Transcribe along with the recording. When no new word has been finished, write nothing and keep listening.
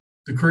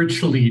The Courage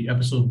to Lead,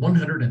 episode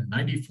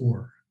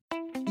 194.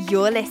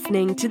 You're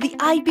listening to the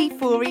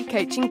IB4E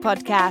Coaching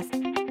Podcast.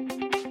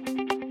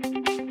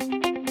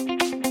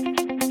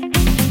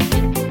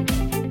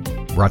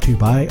 Brought to you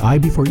by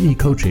IB4E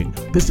Coaching,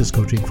 business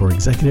coaching for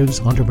executives,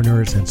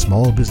 entrepreneurs, and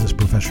small business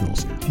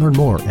professionals. Learn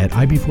more at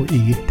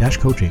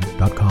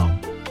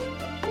ib4e-coaching.com.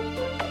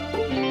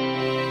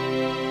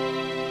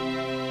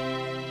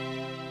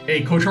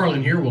 Hey, Coach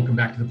Harlan here. Welcome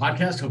back to the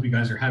podcast. Hope you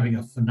guys are having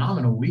a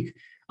phenomenal week.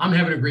 I'm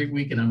having a great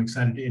week, and I'm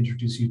excited to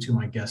introduce you to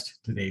my guest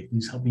today.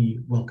 Please help me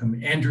welcome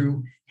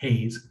Andrew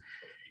Hayes.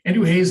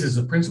 Andrew Hayes is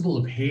the principal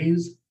of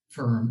Hayes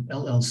Firm,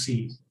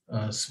 LLC,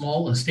 a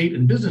small estate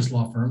and business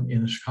law firm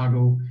in the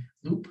Chicago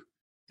Loop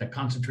that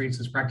concentrates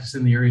its practice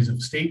in the areas of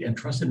estate and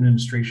trust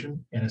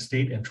administration and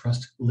estate and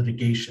trust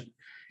litigation.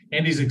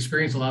 Andy's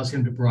experience allows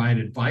him to provide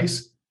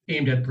advice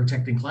aimed at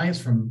protecting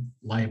clients from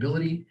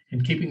liability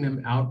and keeping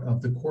them out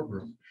of the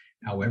courtroom.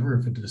 However,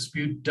 if a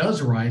dispute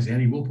does arise,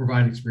 Andy will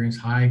provide experienced,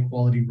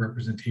 high-quality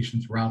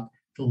representation throughout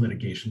the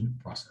litigation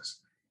process.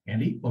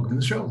 Andy, welcome to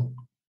the show.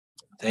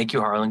 Thank you,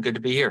 Harlan. Good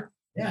to be here.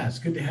 Yeah, it's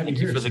good to have you Thank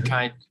here. you for the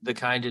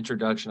kind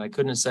introduction. I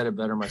couldn't have said it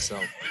better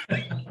myself.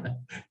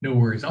 No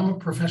worries. I'm a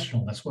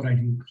professional. That's what I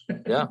do.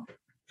 Yeah.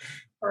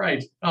 All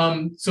right.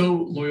 So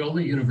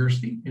Loyola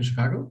University in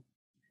Chicago?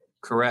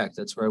 Correct.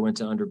 That's where I went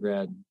to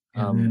undergrad.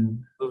 And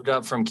then moved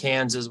up from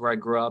Kansas, where I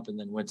grew up, and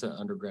then went to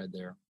undergrad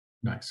there.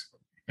 Nice.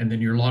 And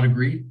then your law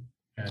degree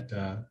at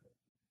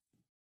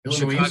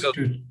Illinois Chicago.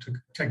 Institute of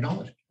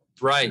Technology.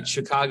 Right.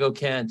 Chicago,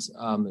 Kent.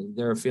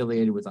 They're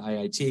affiliated with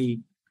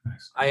IIT.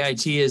 Nice.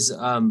 IIT is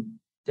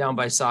down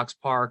by Sox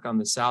Park on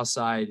the south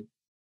side,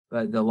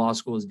 but the law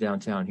school is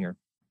downtown here.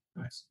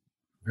 Nice.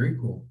 Very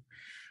cool.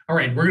 All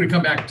right. We're going to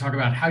come back and talk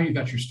about how you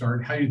got your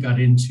start, how you got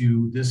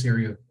into this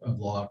area of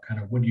law, kind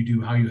of what you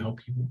do, how you help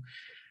people.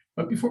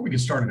 But before we get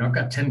started, I've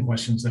got 10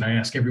 questions that I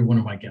ask every one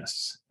of my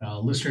guests.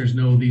 Listeners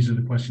know these are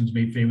the questions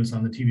made famous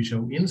on the TV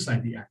show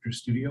Inside the Actors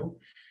Studio,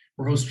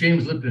 where host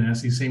James Lipton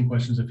asks these same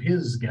questions of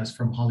his guests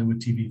from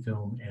Hollywood, TV,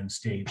 film, and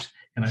stage.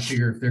 And I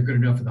figure if they're good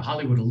enough for the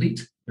Hollywood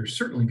elite, they're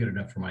certainly good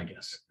enough for my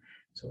guests.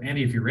 So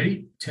Andy, if you're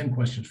ready, 10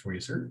 questions for you,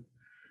 sir.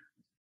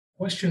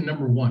 Question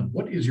number 1,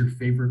 what is your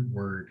favorite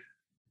word?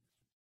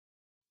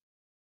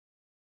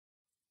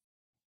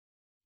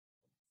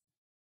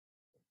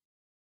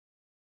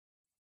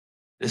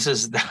 This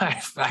is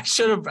I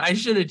should have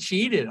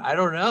cheated. I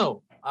don't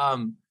know.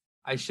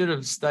 I should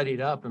have studied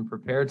up and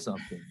prepared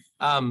something.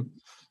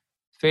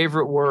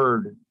 Favorite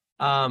word.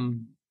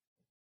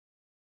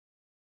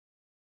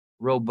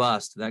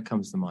 Robust. That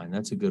comes to mind.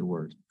 That's a good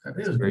word.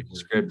 It's very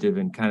descriptive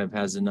and kind of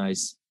has a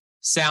nice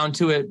sound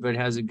to it, but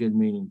has a good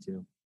meaning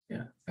too.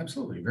 Yeah,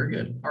 absolutely. Very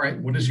good. All right.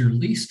 What is your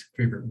least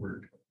favorite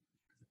word?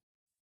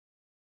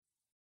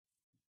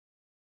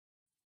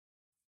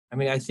 I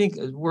mean, I think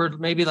a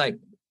word maybe like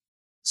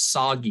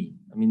soggy.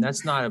 I mean,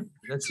 that's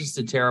just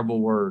a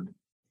terrible word.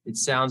 It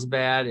sounds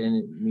bad and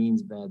it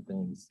means bad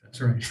things.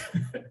 That's right.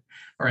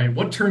 All right.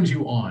 What turns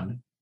you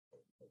on?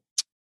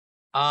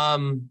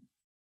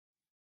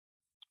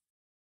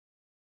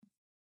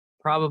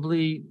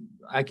 Probably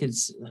I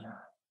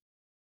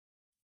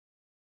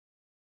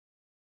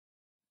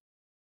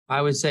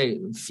would say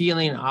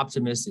feeling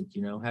optimistic,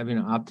 having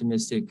an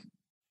optimistic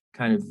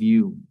kind of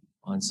view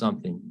on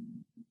something.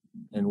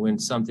 And when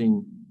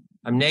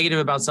I'm negative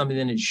about something,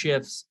 then it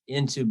shifts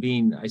into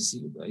being, I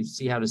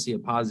see how to see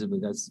it positively.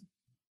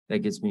 That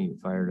gets me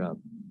fired up.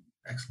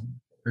 Excellent.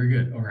 Very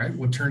good. All right.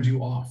 What turns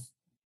you off?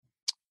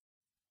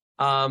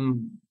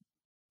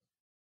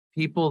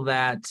 People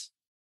that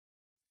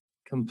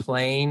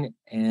complain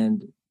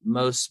and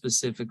most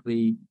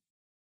specifically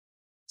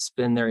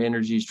spend their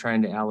energies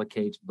trying to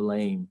allocate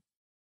blame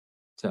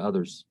to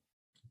others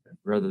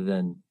rather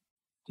than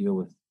deal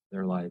with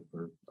their life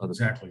or other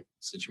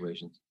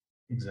situations.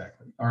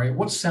 Exactly. All right.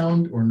 What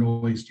sound or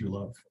noise do you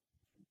love?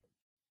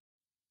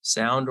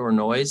 Sound or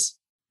noise?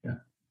 Yeah.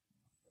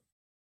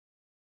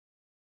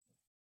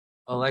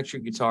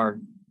 Electric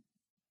guitar.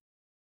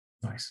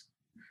 Nice.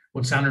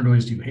 What sound or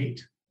noise do you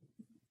hate?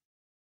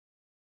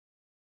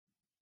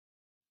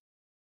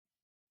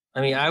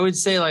 I mean, I would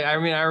say I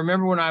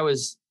remember when I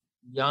was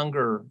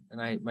younger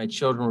and my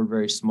children were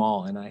very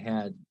small and I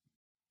had,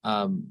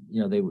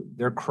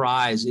 their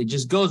cries, it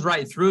just goes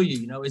right through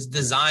you, it's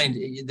designed.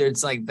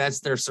 It's like, that's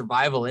their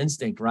survival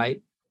instinct.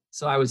 Right.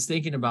 So I was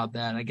thinking about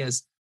that. I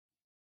guess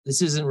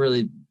this is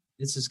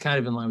kind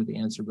of in line with the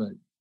answer, but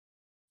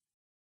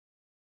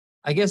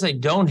I guess I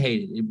don't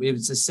hate it.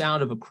 It's the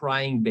sound of a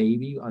crying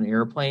baby on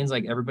airplanes.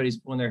 Like everybody's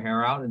pulling their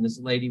hair out. And this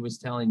lady was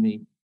telling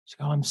me, she's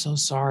like, "Oh, I'm so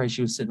sorry."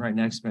 She was sitting right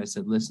next to me. I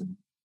said, "Listen,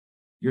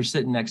 you're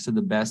sitting next to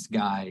the best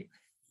guy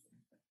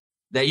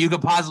that you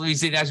could possibly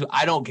sit next to.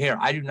 I don't care.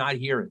 I do not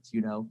hear it,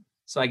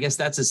 So I guess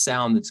that's a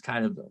sound that's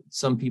kind of,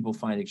 some people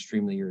find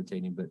extremely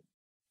irritating, but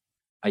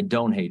I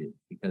don't hate it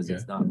because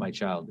it's not my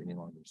child any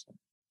longer. So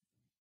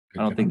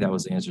I don't think that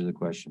was the answer to the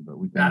question, but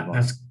we can move on.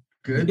 That's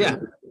good. Yeah,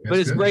 that's but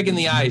it's good. breaking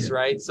the ice,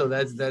 right? So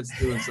that's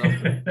doing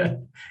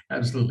something.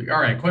 Absolutely. All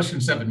right.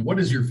 Question 7. What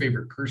is your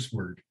favorite curse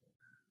word?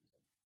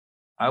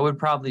 I would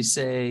probably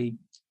say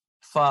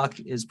fuck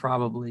is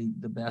probably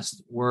the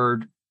best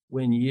word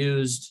when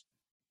used.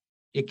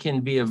 It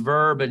can be a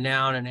verb, a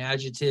noun, an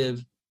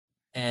adjective,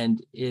 and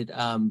it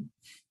can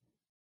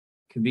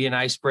be an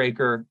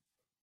icebreaker.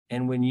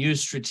 And when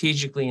used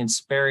strategically and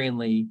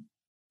sparingly,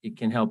 it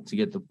can help to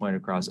get the point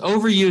across.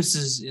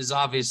 Overuse is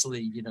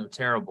obviously,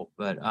 terrible,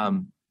 but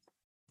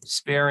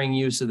sparing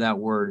use of that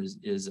word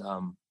is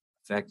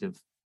effective.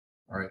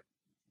 All right.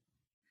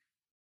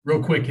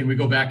 Real quick, can we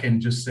go back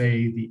and just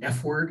say the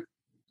F word?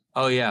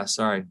 Oh, yeah.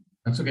 Sorry.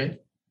 That's okay.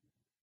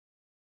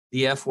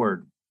 The F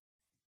word.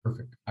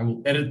 Perfect. I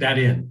will edit that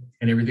in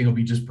and everything will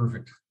be just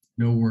perfect.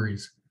 No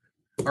worries.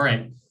 All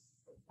right.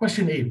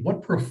 Question 8.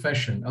 What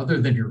profession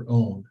other than your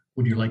own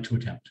would you like to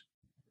attempt?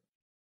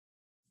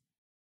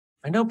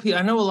 I know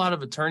a lot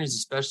of attorneys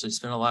especially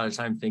spend a lot of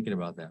time thinking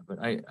about that, but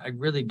I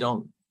really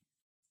don't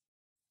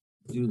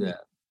do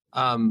that.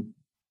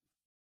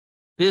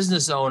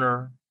 Business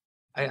owner,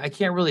 I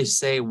can't really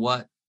say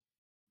what.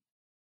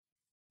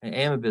 I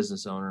am a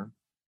business owner.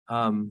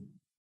 I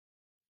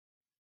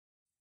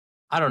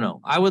don't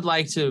know. I would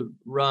like to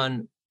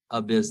run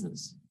a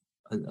business.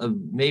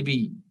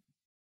 Maybe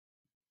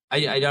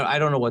I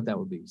don't know what that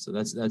would be. So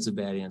that's a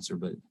bad answer,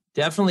 but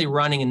definitely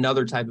running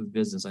another type of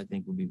business I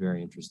think would be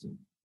very interesting.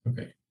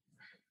 Okay.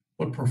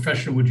 What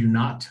profession would you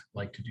not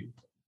like to do?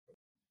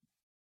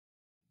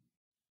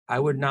 I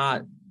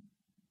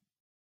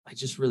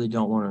just really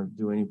don't want to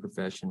do any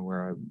profession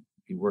where I'd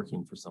be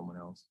working for someone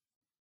else.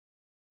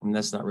 I mean,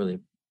 that's not really a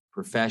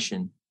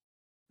profession.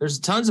 There's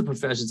tons of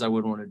professions I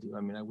wouldn't want to do.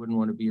 I mean, I wouldn't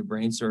want to be a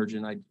brain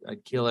surgeon. I'd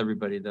kill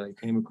everybody that I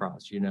came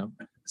across,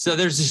 So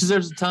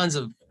there's tons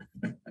of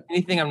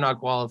anything I'm not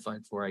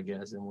qualified for, I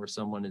guess, and where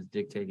someone is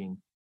dictating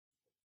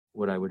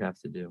what I would have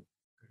to do.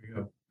 There you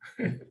go.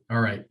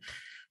 All right.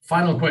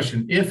 Final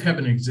question. If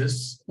heaven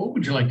exists, what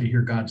would you like to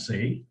hear God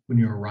say when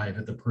you arrive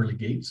at the pearly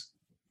gates?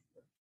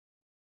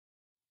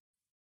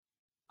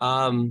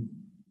 A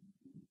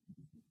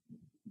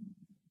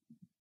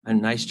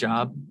nice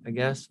job, I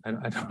guess. I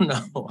don't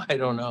know. I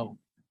don't know.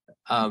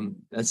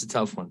 That's a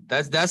tough one.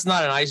 That's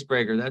not an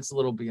icebreaker. That's a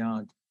little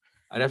beyond.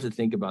 I'd have to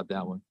think about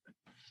that one.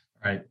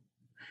 All right.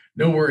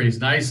 No worries.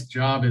 Nice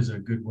job is a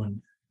good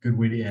one. Good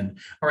way to end.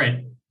 All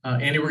right.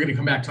 Andy, we're going to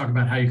come back, talk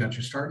about how you got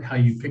your start, how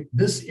you picked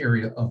this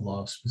area of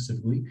law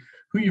specifically,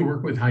 who you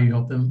work with, how you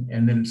help them.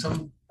 And then at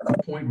some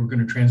point, we're going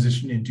to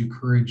transition into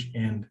courage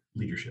and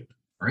leadership.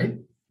 All right.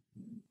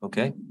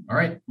 Okay. All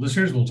right.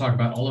 Listeners, we'll talk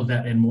about all of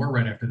that and more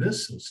right after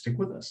this. So stick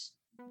with us.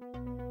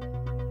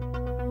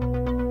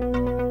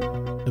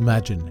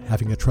 Imagine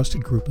having a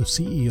trusted group of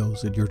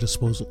CEOs at your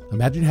disposal.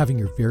 Imagine having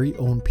your very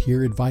own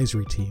peer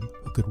advisory team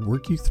who could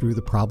work you through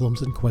the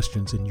problems and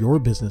questions in your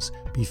business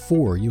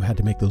before you had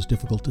to make those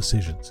difficult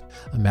decisions.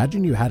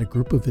 Imagine you had a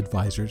group of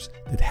advisors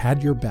that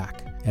had your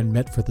back and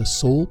met for the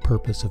sole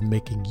purpose of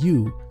making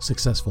you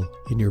successful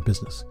in your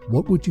business.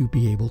 What would you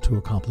be able to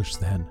accomplish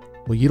then?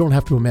 Well, you don't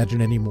have to imagine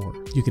anymore.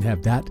 You can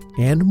have that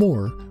and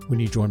more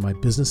when you join my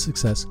Business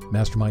Success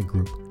Mastermind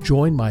Group.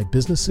 Join my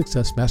Business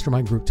Success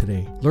Mastermind Group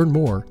today. Learn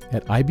more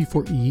at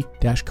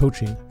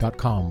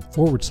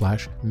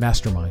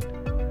ib4e-coaching.com/mastermind.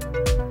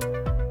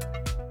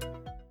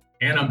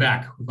 And I'm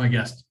back with my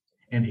guest,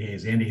 Andy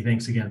Hayes. Andy,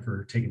 thanks again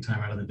for taking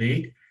time out of the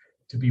day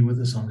to be with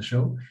us on the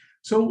show.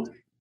 So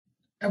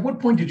at what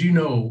point did you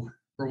know,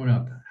 growing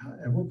up,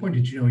 at what point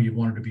did you know you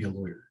wanted to be a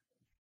lawyer?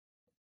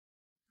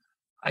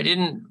 I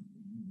didn't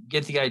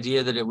get the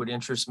idea that it would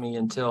interest me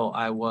until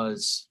I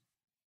was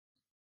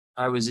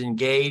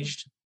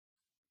engaged.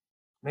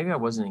 Maybe I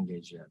wasn't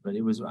engaged yet, but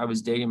I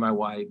was dating my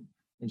wife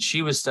and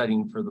she was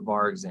studying for the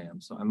bar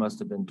exam. So I must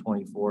have been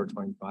 24,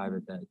 25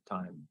 at that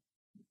time.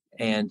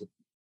 And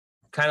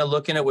kind of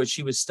looking at what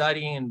she was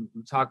studying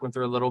and talking with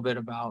her a little bit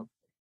about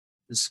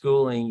the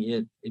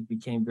schooling, it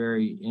became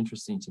very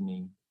interesting to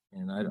me.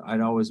 And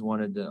I'd always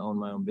wanted to own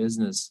my own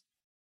business.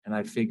 And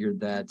I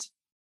figured that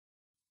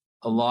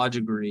a law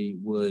degree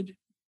would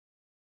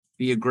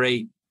be a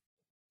great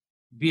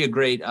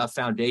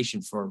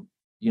foundation for,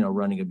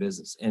 running a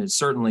business. And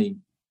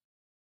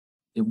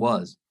it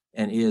was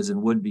and is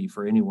and would be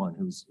for anyone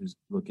who's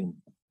looking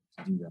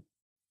to do that.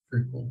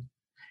 Very cool.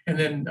 And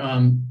then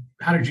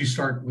how did you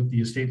start with the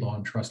estate law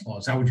and trust law?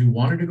 Is that what you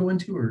wanted to go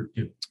into, or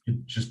did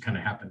it just kind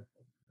of happen?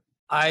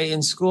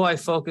 In school, I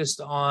focused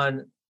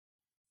on,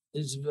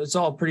 it's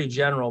all pretty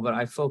general, but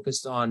I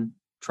focused on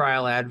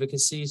trial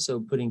advocacy. So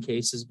putting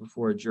cases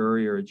before a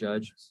jury or a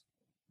judge.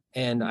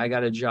 And I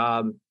got a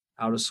job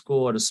out of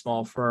school at a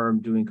small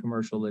firm doing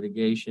commercial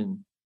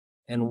litigation.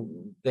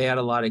 And they had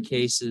a lot of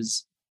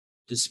cases,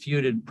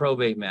 disputed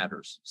probate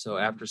matters. So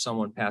after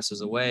someone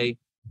passes away,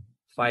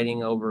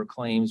 fighting over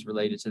claims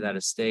related to that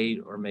estate,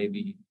 or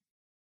maybe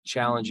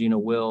challenging a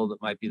will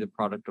that might be the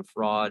product of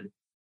fraud,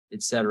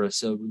 et cetera.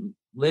 So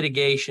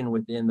litigation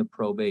within the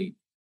probate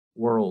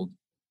world.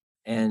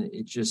 And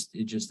it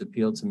just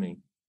appealed to me.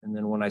 And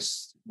then when I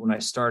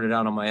started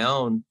out on my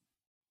own,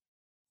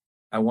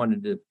 I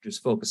wanted to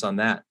just focus on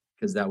that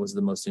because that was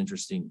the most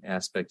interesting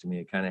aspect to me.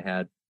 It kind of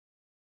had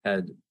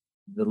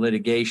the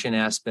litigation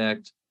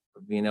aspect,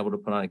 of being able to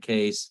put on a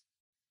case,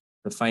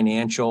 the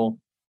financial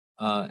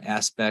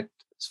aspect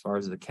as far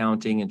as the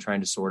accounting and trying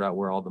to sort out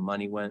where all the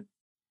money went.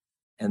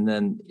 And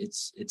then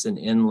it's an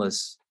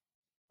endless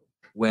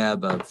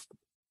web of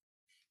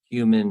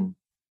human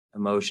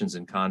emotions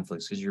and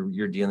conflicts because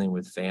you're dealing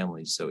with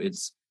families. So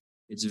it's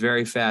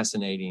very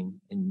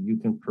fascinating, and you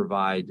can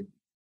provide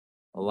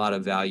a lot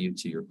of value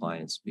to your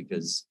clients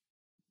because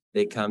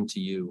they come to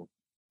you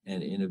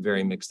and in a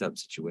very mixed up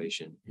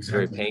situation. It's a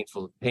very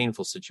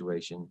painful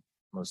situation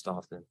most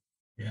often.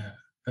 Yeah,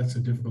 that's a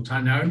difficult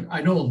time. Now,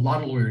 I know a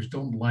lot of lawyers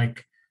don't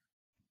like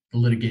the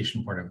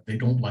litigation part of it. They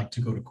don't like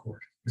to go to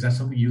court. Is that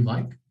something you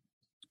like?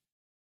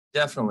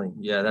 Definitely.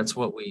 Yeah, that's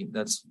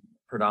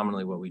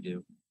predominantly what we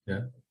do.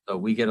 Yeah. So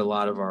we get a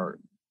lot of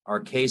our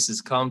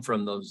cases come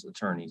from those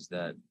attorneys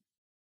that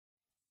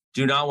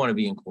do not want to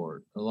be in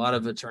court. A lot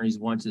of attorneys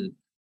want to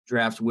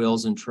draft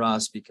wills and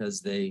trusts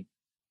because they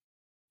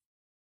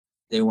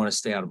want to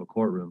stay out of a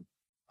courtroom.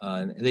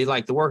 And they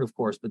like the work, of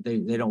course, but they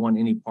don't want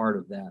any part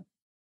of that.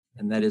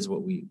 And that is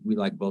what we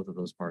like, both of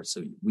those parts.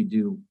 So we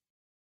do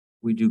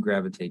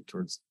gravitate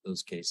towards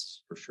those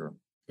cases for sure.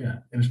 Yeah,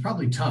 and it's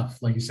probably tough,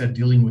 like you said,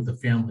 dealing with the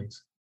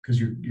families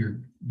because you're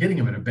getting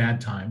them at a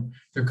bad time.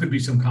 There could be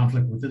some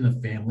conflict within the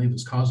family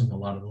that's causing a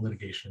lot of the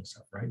litigation and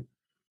stuff, right?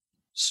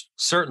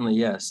 Certainly,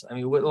 yes. I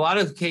mean, with a lot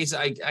of cases,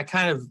 I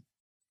kind of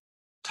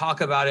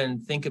talk about it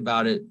and think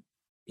about it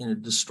in a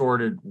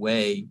distorted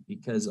way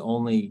because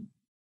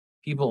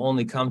people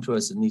only come to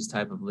us in these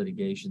type of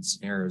litigation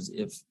scenarios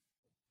if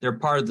they're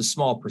part of the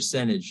small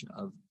percentage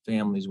of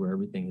families where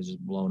everything is just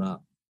blown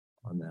up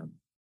on them.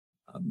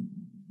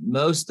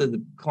 Most of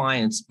the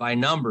clients, by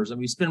numbers, and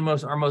we spend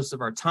most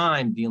of our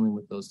time dealing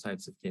with those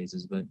types of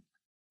cases, but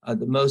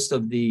most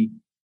of the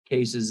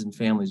cases and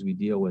families we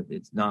deal with,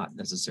 it's not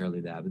necessarily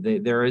that.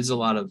 But there is a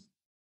lot of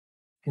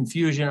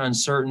confusion,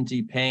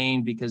 uncertainty,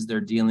 pain because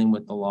they're dealing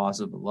with the loss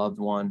of a loved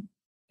one,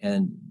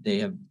 and they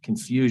have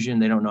confusion.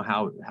 They don't know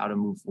how to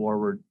move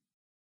forward,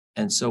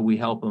 and so we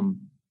help them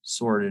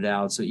sort it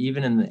out. So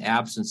even in the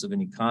absence of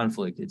any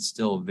conflict, it's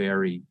still a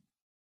very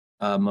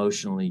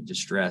emotionally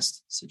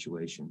distressed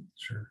situation.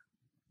 Sure.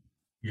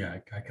 Yeah,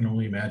 I can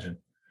only imagine.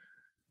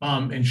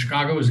 And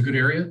Chicago is a good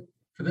area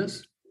for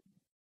this?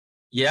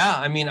 Yeah,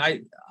 I mean,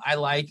 I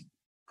like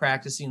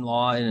practicing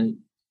law in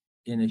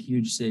a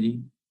huge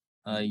city.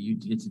 You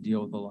get to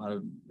deal with a lot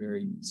of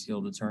very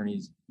skilled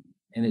attorneys,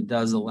 and it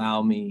does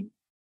allow me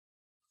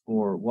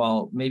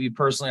maybe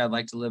personally I'd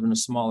like to live in a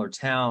smaller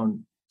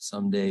town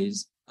some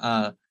days.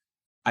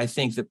 I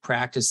think that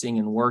practicing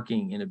and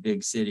working in a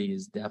big city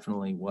is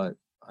definitely what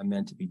I'm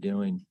meant to be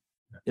doing.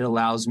 It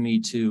allows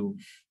me to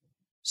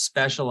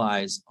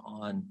specialize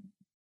on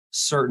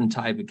certain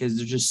type because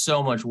there's just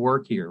so much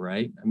work here,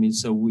 right? I mean,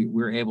 so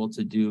we're able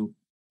to do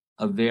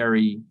a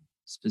very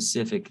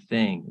specific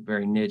thing, a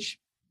very niche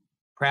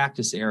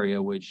practice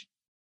area, which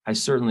I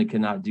certainly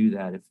could not do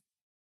that if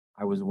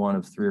I was one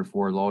of 3 or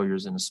 4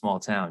 lawyers in a small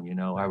town.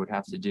 I would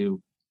have to do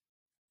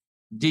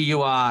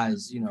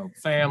DUIs,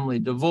 family,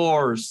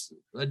 divorce,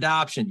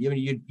 adoption.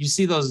 You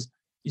see those.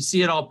 You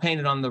see it all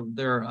painted on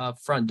their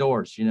front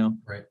doors,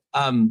 Right.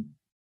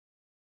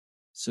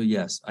 So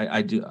yes,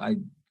 I do.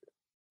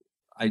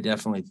 I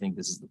definitely think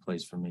this is the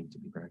place for me to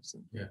be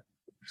practicing. Yeah.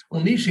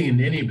 Well, niching in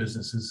any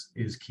business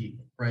is key,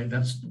 right?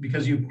 That's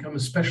because you become a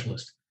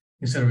specialist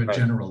instead of a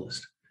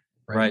generalist,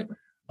 right?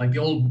 Like the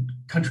old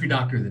country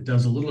doctor that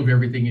does a little of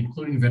everything,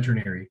 including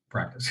veterinary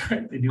practice,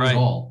 right? They do it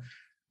all.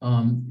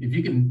 If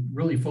you can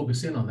really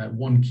focus in on that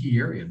one key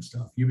area and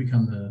stuff, you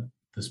become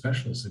the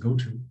specialist, the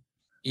go-to.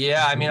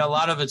 Yeah, I mean, a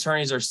lot of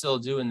attorneys are still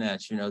doing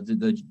that,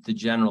 the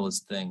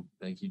generalist thing,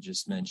 like you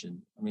just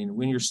mentioned. I mean,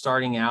 when you're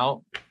starting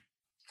out, you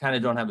kind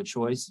of don't have a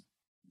choice.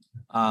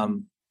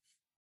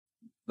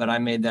 But I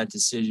made that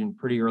decision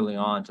pretty early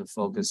on to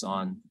focus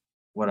on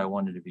what I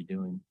wanted to be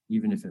doing,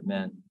 even if it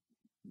meant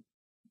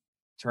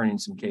turning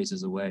some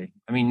cases away.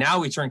 I mean, now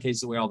we turn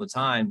cases away all the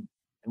time,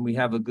 and we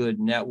have a good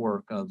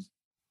network of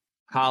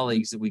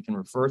colleagues that we can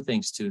refer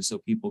things to, so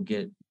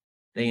they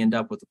end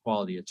up with a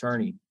quality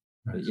attorney.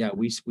 Nice. But yeah,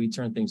 we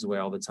turn things away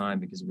all the time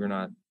because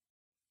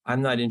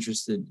I'm not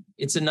interested.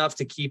 It's enough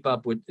to keep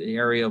up with the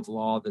area of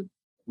law that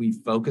we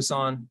focus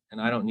on, and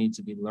I don't need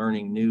to be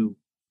learning new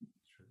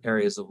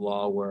areas of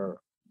law where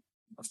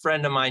a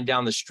friend of mine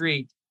down the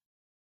street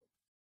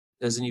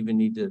doesn't even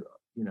need to,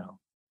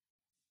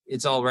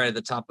 it's all right at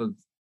the top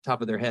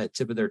of their head,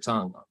 tip of their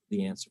tongue,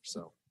 the answer.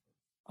 So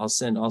I'll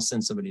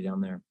send somebody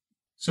down there.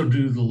 So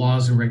do the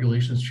laws and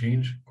regulations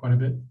change quite a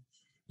bit?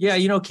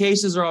 Yeah,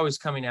 cases are always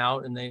coming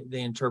out and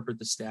they interpret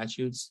the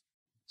statutes.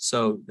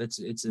 So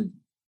it's a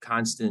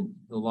constant,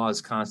 the law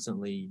is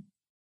constantly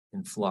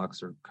in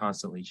flux or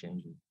constantly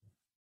changing.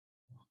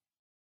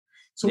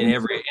 So in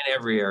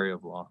every area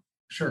of law.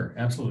 Sure,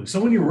 absolutely.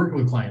 So when you're working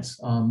with clients,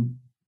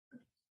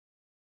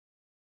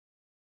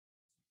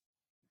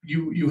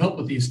 you help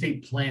with the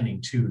estate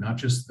planning too, not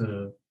just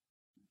the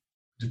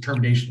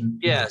determination.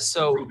 Yeah,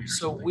 so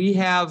we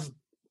have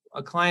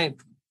a client.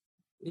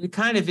 It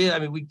kind of is. I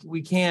mean,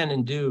 we can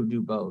and do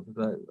both.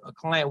 But a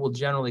client will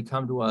generally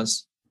come to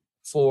us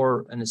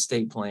for an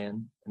estate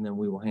plan, and then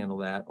we will handle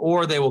that.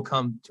 Or they will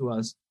come to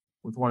us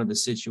with one of the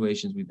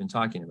situations we've been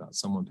talking about.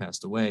 Someone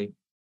passed away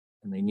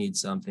and they need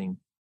something,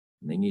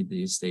 and they need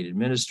the estate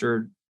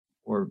administered,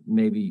 or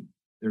maybe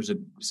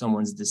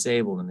someone's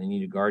disabled and they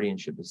need a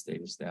guardianship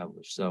estate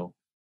established. So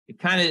you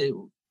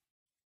kind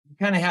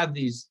of have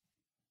these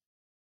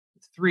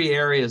three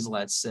areas,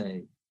 let's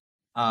say.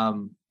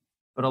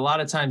 But a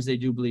lot of times they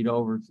do bleed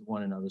over to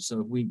one another.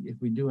 So if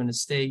we do an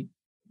estate,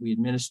 we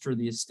administer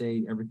the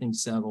estate,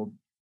 everything's settled,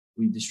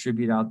 we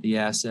distribute out the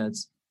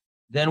assets,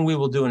 then we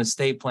will do an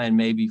estate plan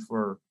maybe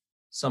for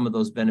some of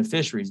those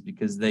beneficiaries,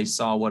 because they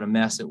saw what a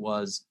mess it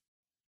was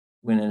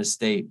when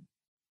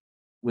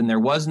there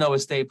was no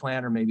estate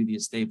plan, or maybe the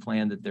estate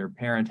plan that their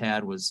parent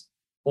had was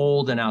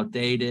old and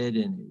outdated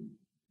and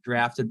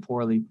drafted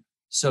poorly.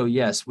 So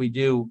yes, we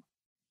do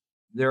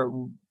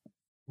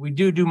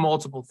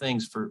multiple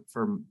things for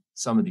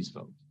some of these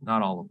folks,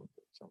 not all of them.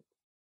 So.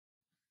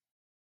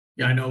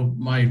 Yeah, I know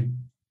my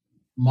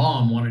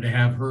mom wanted to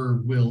have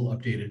her will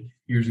updated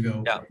years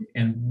ago,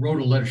 and wrote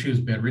a letter. She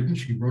was bedridden.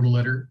 She wrote a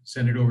letter,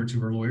 sent it over to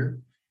her lawyer.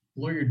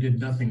 The lawyer did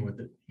nothing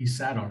with it. He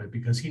sat on it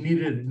because he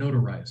needed it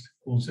notarized.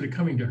 Well, instead of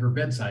coming to her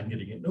bedside and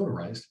getting it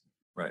notarized,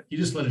 right, he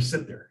just let it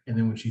sit there. And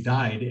then when she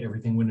died,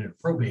 everything went into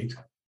probate.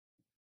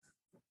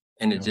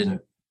 And it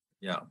didn't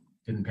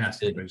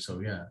pass anybody. So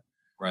yeah.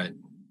 Right.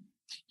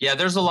 Yeah,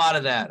 there's a lot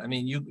of that. I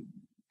mean,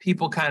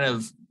 people kind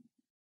of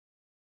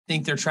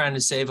think they're trying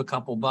to save a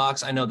couple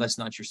bucks. I know that's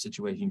not your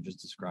situation you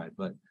just described,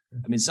 but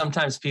I mean,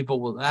 sometimes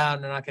people will, they're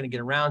not going to get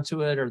around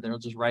to it, or they'll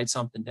just write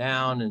something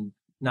down and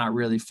not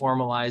really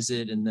formalize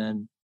it. And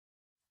then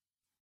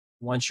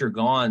once you're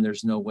gone,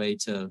 there's no way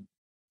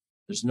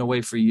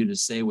for you to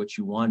say what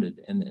you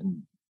wanted.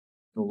 And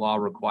the law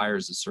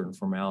requires that certain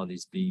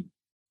formalities be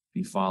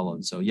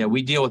followed. So yeah,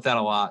 we deal with that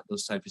a lot,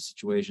 those type of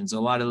situations.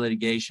 A lot of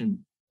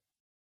litigation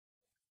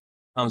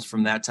comes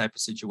from that type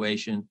of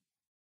situation,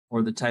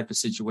 or the type of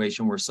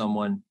situation where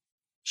someone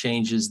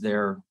changes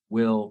their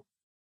will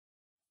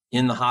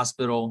in the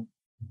hospital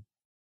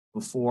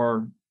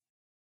before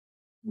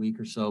a week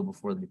or so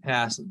before they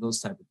pass, those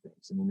type of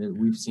things. I mean,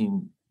 we've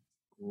seen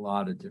a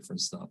lot of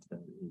different stuff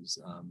that is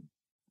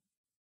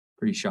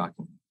pretty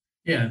shocking.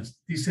 Yeah,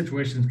 these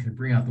situations can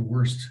bring out the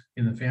worst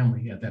in the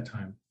family at that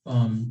time.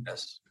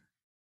 Yes.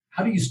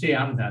 How do you stay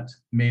out of that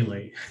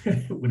melee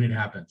when it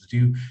happens?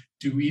 Do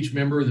each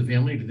member of the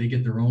family, do they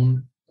get their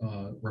own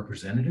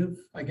representative,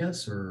 I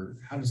guess, or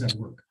how does that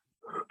work?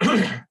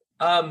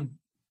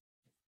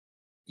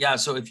 Yeah,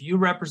 so if you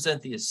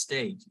represent the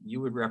estate, you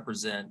would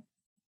represent,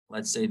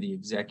 let's say, the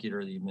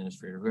executor or the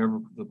administrator, whoever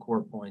the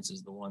court appoints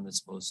is the one that's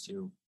supposed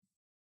to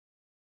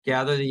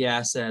gather the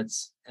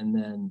assets and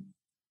then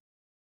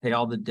pay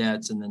all the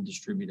debts and then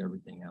distribute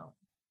everything out.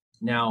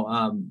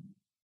 Now,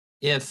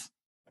 if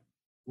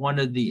one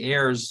of the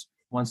heirs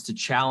wants to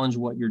challenge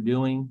what you're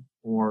doing,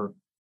 or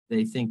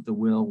they think the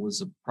will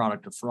was a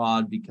product of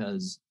fraud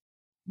because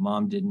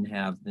mom didn't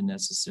have the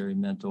necessary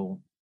mental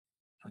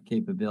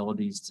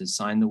capabilities to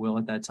sign the will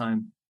at that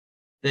time,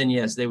 then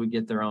yes, they would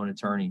get their own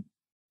attorney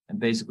and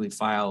basically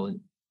file a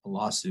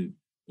lawsuit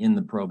in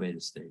the probate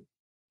estate.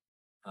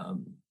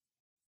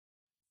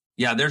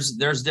 Yeah,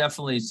 there's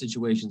definitely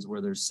situations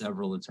where there's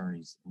several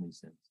attorneys in these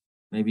things.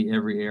 Maybe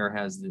every heir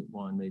has the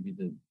one, maybe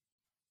the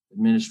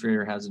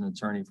administrator has an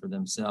attorney for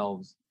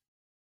themselves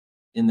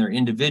in their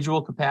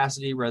individual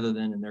capacity rather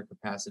than in their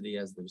capacity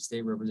as their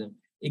state representative.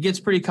 It gets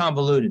pretty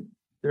convoluted.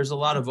 There's a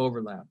lot of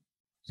overlap.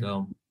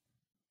 So,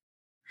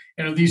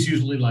 and are these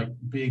usually like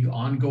big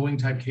ongoing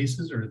type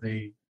cases, or are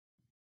they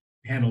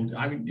handled?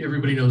 I mean,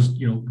 everybody knows,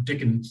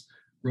 Dickens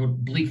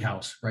wrote Bleak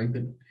House, right?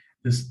 That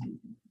this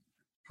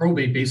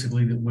probate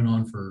basically that went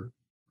on for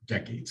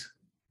decades.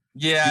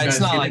 Yeah, it's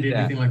not like that.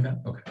 Anything like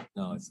that? Okay.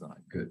 No, it's not.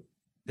 Good.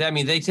 I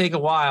mean, they take a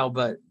while,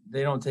 but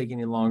they don't take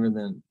any longer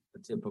than a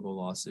typical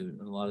lawsuit.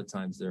 And a lot of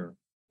times they're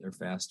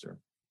faster,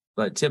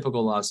 but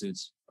typical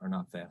lawsuits are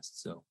not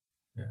fast. So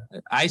yeah.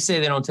 I say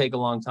they don't take a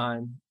long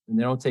time, and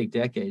they don't take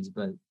decades,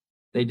 but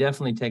they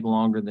definitely take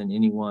longer than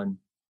any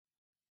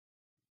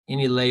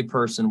lay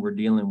person we're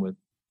dealing with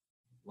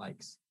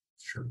likes.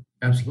 Sure.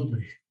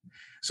 Absolutely.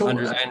 So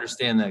I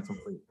understand that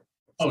completely.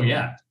 Oh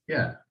yeah.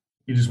 Yeah.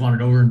 You just want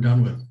it over and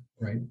done with,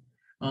 right?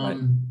 Right.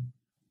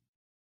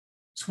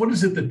 So what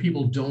is it that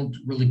people don't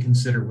really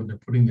consider when they're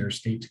putting their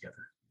estate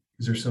together?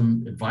 Is there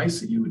some advice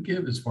that you would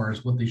give as far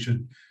as what they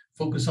should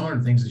focus on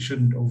or things they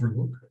shouldn't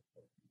overlook?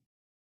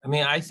 I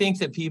mean, I think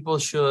that people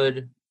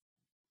should.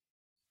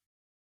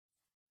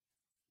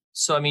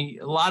 So, I mean,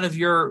 a lot of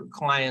your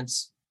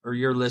clients or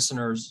your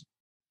listeners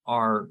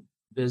are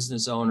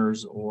business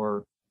owners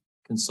or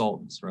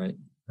consultants, right?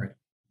 Right.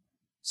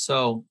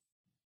 So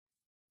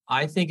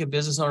I think a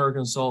business owner or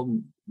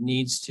consultant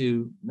needs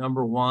to,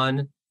 number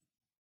one,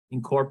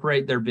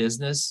 incorporate their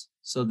business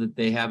so that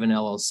they have an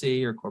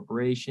LLC or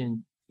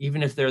corporation.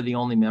 Even if they're the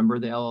only member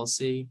of the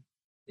LLC,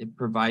 it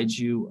provides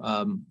you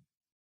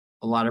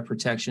a lot of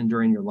protection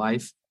during your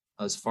life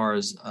as far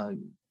as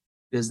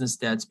business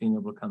debts being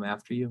able to come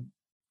after you.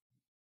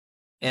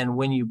 And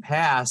when you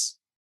pass,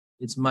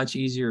 it's much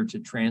easier to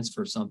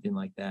transfer something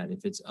like that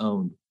if it's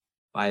owned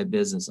by a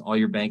business. All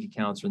your bank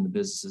accounts are in the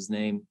business's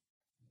name.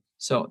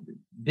 So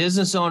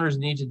business owners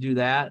need to do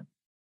that.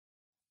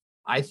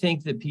 I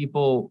think that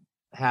people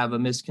have a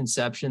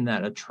misconception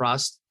that a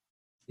trust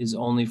is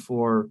only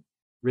for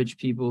rich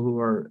people who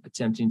are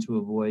attempting to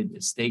avoid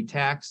estate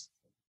tax.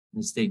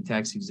 And the estate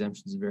tax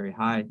exemption is very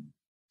high.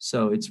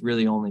 So it's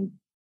really only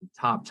the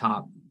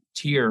top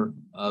tier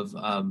of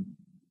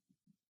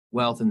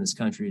wealth in this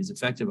country is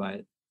affected by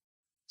it.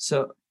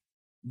 So,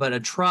 but a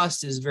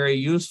trust is very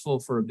useful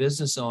for a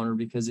business owner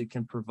because it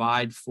can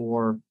provide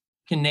for,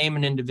 can name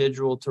an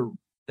individual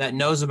that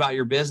knows about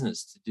your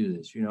business to do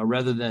this,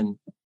 rather than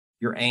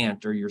your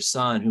aunt or your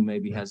son who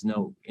maybe has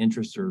no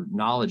interest or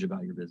knowledge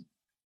about your business.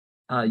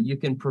 You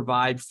can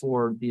provide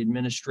for the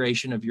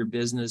administration of your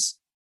business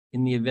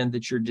in the event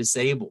that you're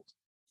disabled.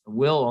 A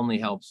will only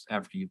helps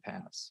after you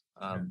pass.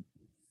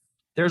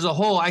 There's a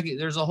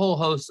whole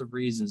host of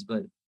reasons,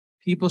 but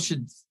people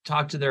should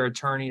talk to their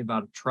attorney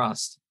about a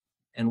trust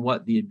and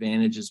what the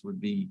advantages would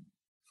be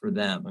for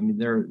them. I mean,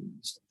 they're a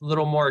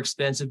little more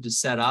expensive to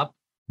set up,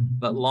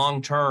 but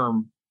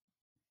long-term,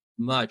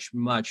 much,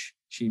 much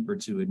cheaper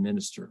to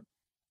administer.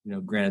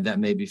 Granted, that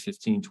may be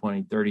 15,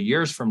 20, 30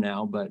 years from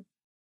now, but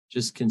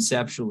just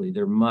conceptually,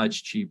 they're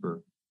much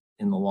cheaper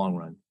in the long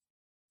run.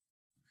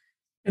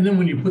 And then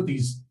when you put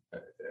these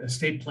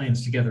estate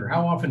plans together,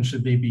 how often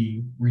should they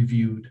be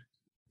reviewed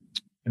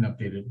and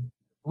updated?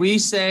 We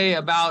say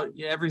about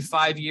every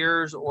 5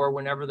 years or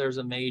whenever there's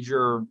a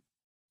major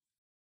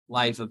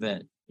life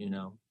event,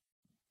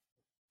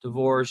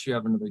 divorce, you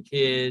have another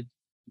kid,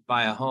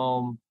 buy a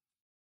home,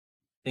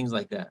 things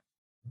like that.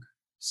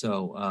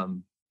 So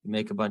you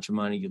make a bunch of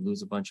money, you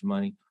lose a bunch of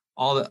money,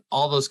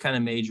 all those kind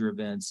of major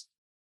events,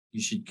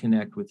 you should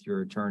connect with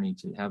your attorney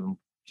to have them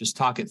just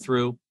talk it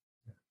through.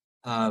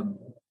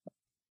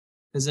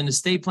 Because an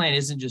estate plan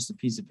isn't just a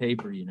piece of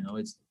paper,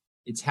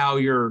 it's how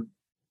your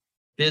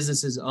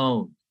business is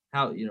owned,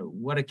 how,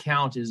 what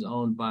account is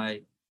owned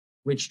by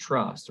which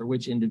trust or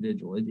which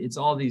individual. It's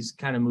all these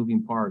kind of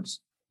moving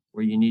parts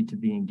where you need to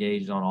be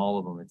engaged on all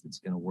of them if it's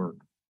going to work.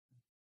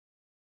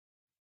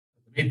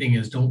 The main thing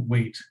is don't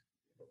wait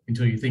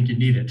until you think you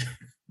need it,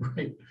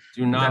 right?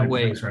 Do not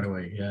wait. Right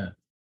away, yeah.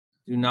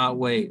 Do not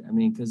wait. I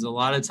mean, because a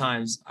lot of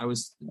times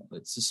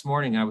this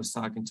morning I was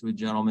talking to a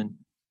gentleman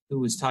who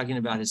was talking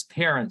about his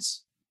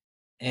parents,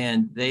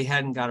 and they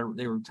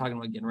were talking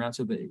about getting around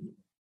to it, but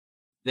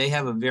they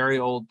have a very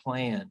old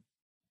plan,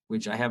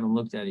 which I haven't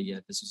looked at it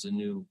yet. This is a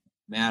new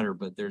matter,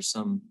 but there's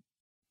some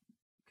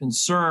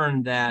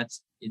concern that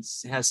it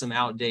has some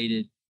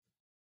outdated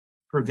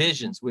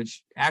provisions,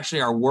 which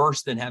actually are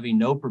worse than having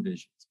no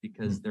provisions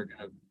because they're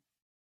going to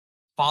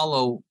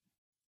follow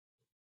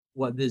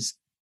what this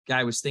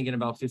guy was thinking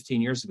about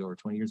 15 years ago or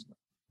 20 years ago.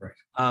 Right.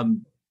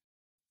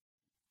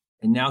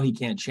 And now he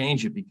can't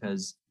change it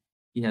because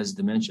he has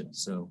dementia.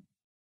 So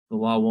the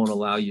law won't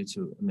allow you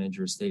to amend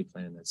your estate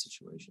plan in that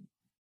situation.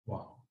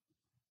 Wow.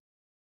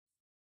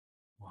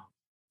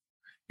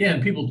 Yeah,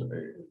 and people,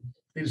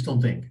 they just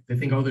don't think. They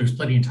think, oh, there's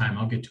plenty of time.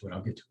 I'll get to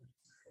it.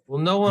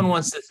 Well, no one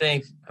wants to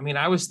think. I mean,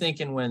 I was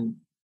thinking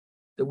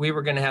that we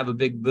were going to have a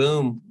big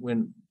boom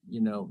when,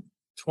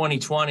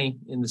 2020,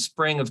 in the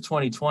spring of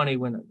 2020,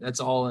 when that's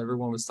all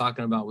everyone was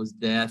talking about was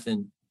death.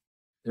 And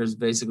there's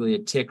basically a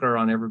ticker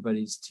on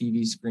everybody's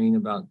TV screen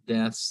about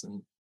deaths.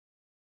 And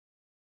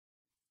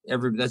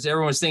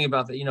everyone's thinking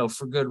about that,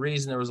 for good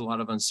reason. There was a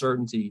lot of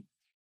uncertainty.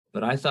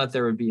 But I thought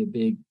there would be a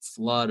big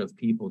flood of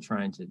people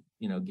trying to,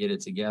 get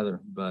it together.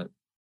 But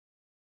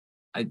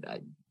I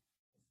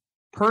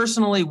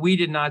personally, we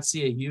did not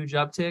see a huge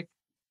uptick.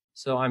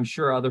 So I'm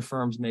sure other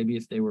firms, maybe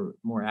if they were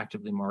more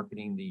actively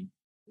marketing the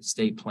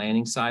estate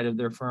planning side of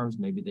their firms,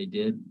 maybe they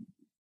did.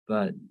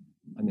 But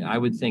I mean, I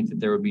would think that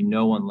there would be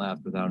no one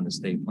left without an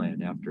estate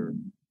plan after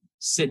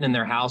sitting in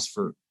their house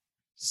for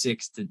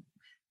 6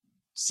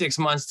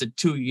 months to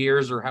 2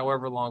 years or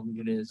however long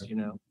it is,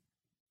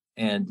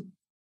 and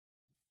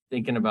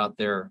thinking about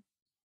their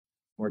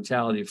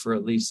mortality for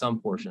at least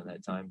some portion of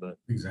that time. But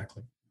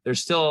exactly,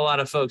 there's still a lot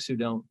of folks who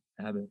don't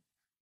have it.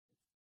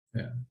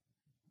 Yeah.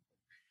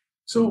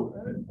 So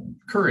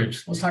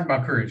courage. Let's talk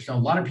about courage. Now, a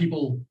lot of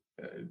people,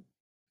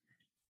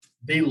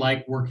 they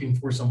like working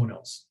for someone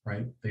else,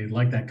 right? They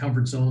like that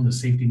comfort zone, the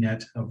safety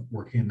net of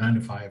working a 9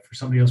 to 5 for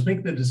somebody else,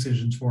 make the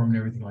decisions for them and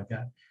everything like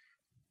that.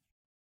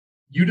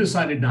 You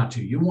decided not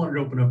to. You wanted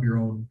to open up your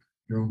own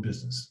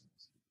business.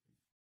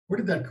 Where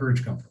did that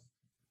courage come from?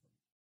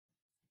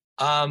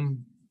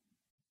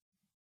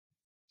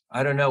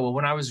 I don't know. Well,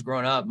 when I was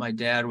growing up, my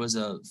dad was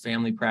a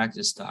family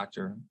practice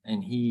doctor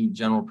and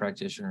general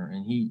practitioner,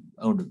 and he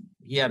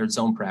had his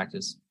own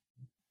practice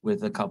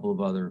with a couple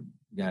of other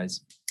guys.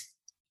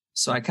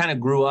 So I kind of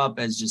grew up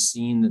as just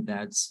seeing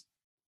that's,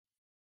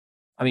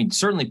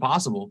 certainly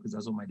possible because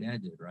that's what my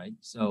dad did. Right.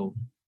 So,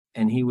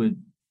 and he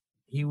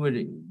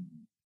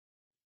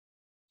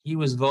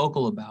was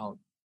vocal about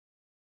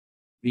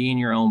being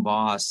your own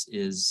boss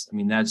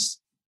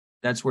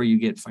that's where you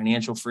get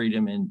financial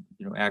freedom and,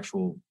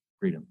 actual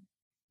freedom.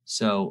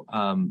 So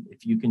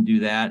if you can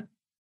do that,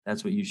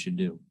 That's what you should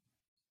do.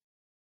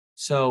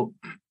 So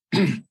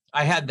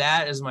I had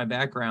that as my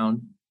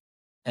background.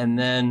 And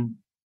then,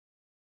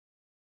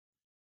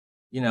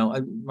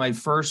 my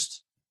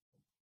first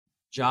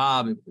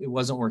job, it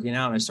wasn't working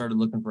out. I started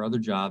looking for other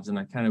jobs, and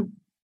I kind of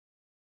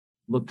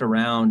looked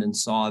around and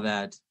saw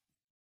that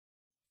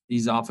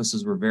these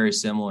offices were very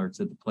similar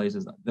to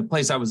the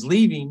place I was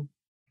leaving.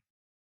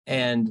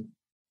 And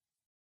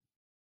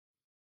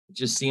it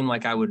just seemed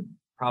like I would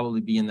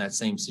probably be in that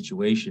same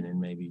situation in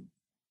maybe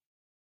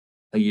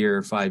a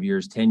year, 5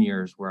 years, 10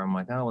 years, where I'm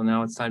like, oh, well,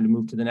 now it's time to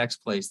move to the next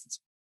place that's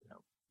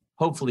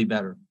hopefully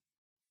better.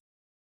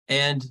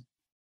 And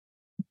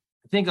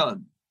I think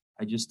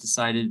I just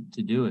decided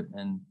to do it.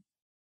 And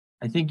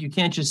I think you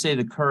can't just say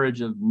the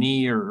courage of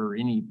me or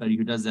anybody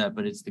who does that,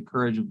 but it's the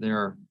courage of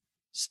their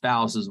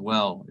spouse as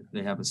well, if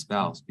they have a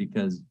spouse,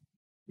 because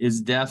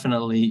it's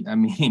definitely,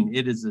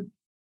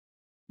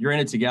 you're in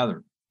it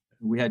together.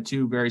 We had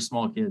 2 very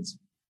small kids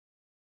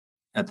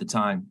at the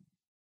time.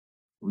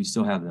 We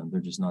still have them.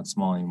 They're just not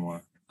small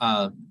anymore.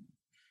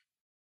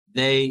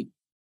 It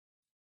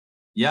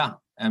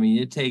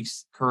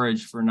takes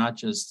courage for not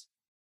just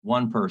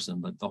one person,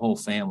 but the whole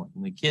family.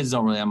 And the kids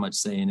don't really have much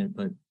say in it,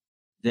 but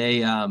they,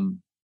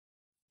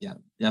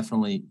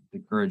 definitely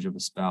the courage of a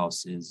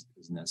spouse is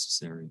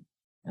necessary,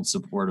 and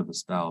support of a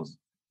spouse.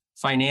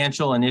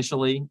 Financial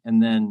initially,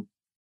 and then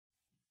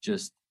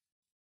just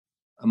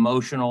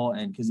emotional.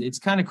 And because it's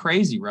kind of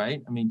crazy,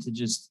 right? I mean, to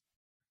just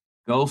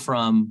go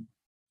from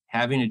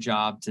having a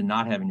job to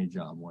not having a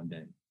job one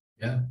day.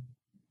 Yeah.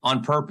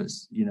 On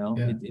purpose, Yeah.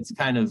 It's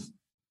kind of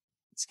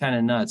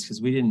nuts,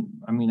 because I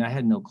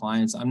had no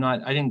clients.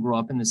 I didn't grow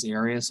up in this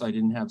area, so I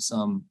didn't have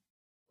some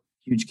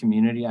huge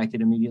community I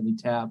could immediately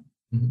tap.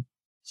 Mm-hmm.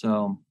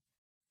 So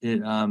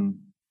it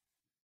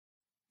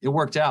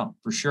worked out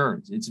for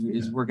sure.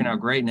 It's working out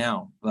great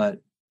now.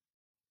 But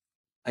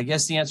I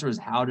guess the answer is,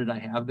 how did I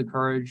have the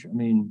courage?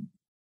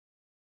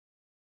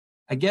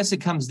 I guess it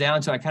comes down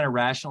to, I kind of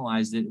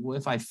rationalized it. Well,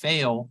 if I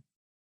fail,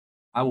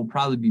 I will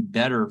probably be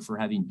better for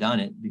having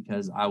done it,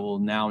 because I will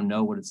now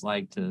know what it's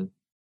like to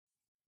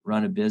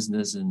run a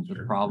business and the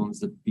problems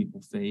that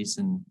people face.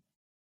 And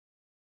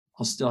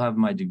I'll still have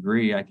my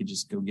degree. I could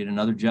just go get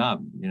another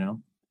job,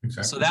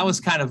 Exactly. So that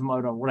was kind of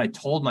what I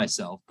told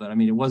myself. But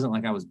it wasn't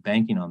like I was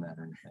banking on that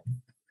or anything.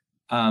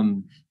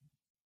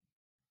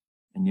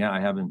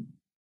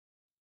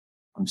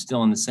 I'm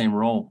still in the same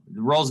role.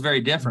 The role's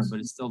very different, but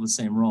it's still the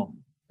same role.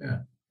 Yeah.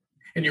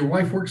 And your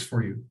wife works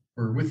for you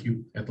or with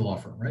you at the law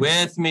firm, right?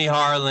 With me,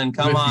 Harlan.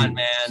 Come on,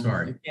 man.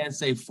 Sorry. You can't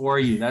say for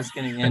you. That's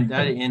going to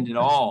end it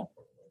all.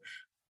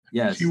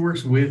 Yes. She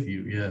works with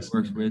you. Yes.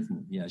 Works with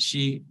me. Yeah.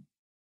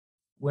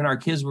 When our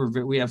kids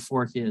we have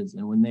 4 kids,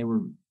 and when they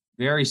were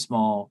very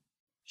small,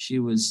 she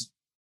was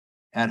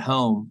at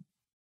home.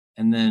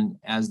 And then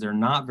as they're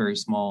not very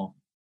small,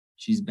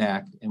 she's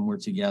back and we're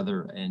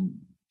together, and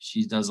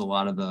she does a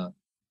lot of the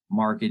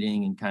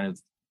marketing and kind of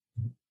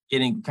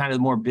getting kind of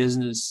more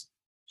business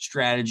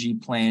strategy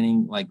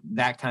planning, like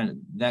that kind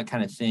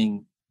of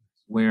thing,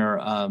 where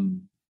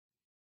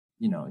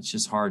it's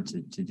just hard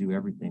to do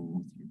everything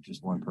with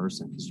just one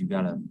person, because you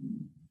got to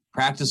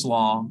practice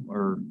law,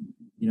 or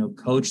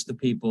coach the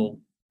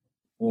people,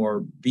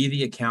 or be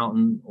the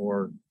accountant,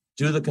 or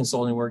do the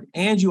consulting work,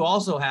 and you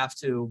also have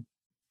to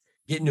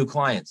get new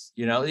clients,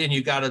 and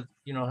you got to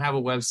have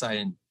a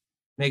website and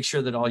make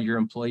sure that all your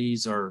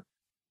employees are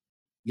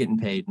getting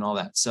paid and all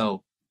that.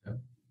 So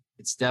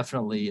it's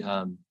definitely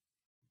kind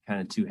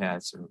of 2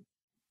 hats, or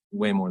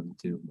way more than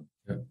 2.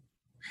 Yeah.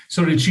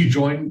 So did she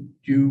join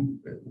you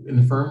in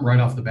the firm right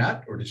off the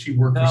bat, or did she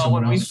work for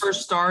someone else? When we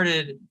first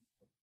started,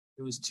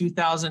 it was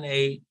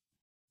 2008,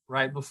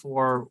 right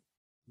before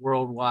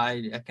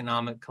worldwide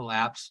economic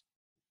collapse.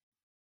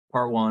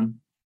 Part 1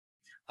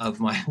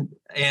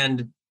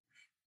 and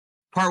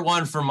part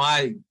 1 for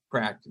my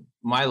practice,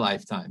 my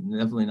lifetime,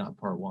 definitely not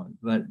part 1,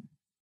 but,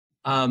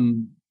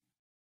 and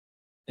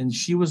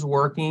she was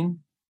working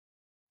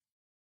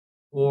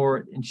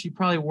and she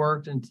probably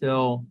worked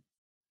until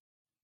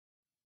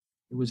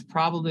it was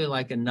probably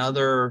like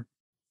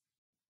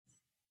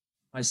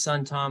my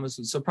son Thomas,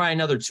 so probably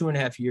another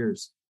 2.5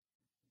 years.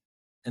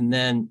 And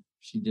then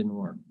she didn't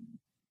work.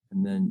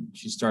 And then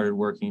she started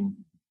working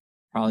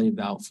probably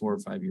about 4 or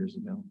 5 years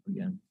ago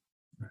again.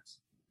 Nice.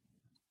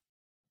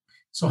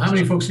 So how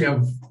many folks do you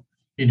have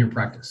in your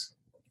practice?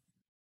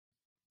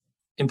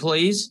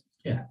 Employees?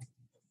 Yeah.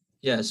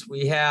 Yes,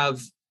 we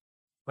have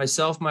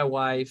myself, my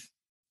wife,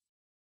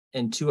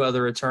 and 2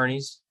 other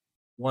attorneys.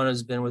 One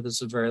has been with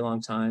us a very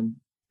long time.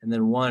 And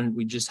then one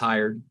we just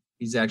hired.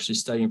 He's actually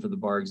studying for the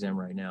bar exam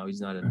right now.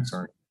 He's not an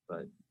attorney,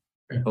 but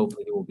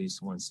hopefully he will be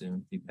one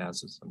soon. If he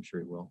passes, I'm sure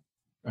he will.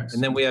 Nice.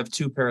 And then we have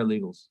 2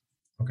 paralegals.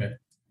 Okay.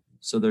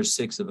 So there's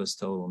 6 of us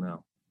total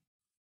now.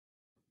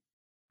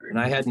 And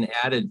I hadn't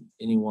added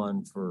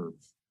anyone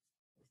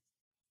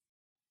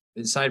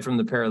aside from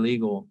the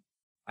paralegal,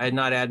 I had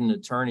not added an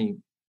attorney.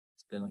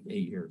 It's been like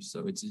 8 years.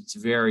 So it's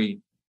very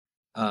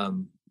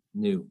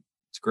new.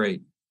 It's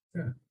great.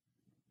 Yeah.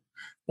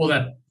 Well,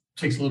 that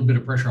takes a little bit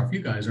of pressure off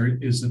you guys. Or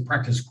is the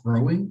practice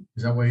growing?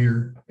 Is that why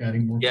you're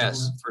adding more?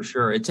 Yes, for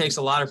sure. It takes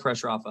a lot of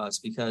pressure off us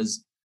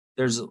because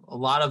there's a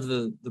lot of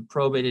the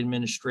probate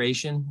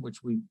administration,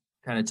 which we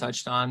kind of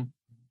touched on,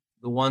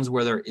 the ones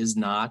where there is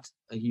not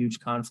a huge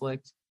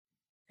conflict,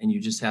 and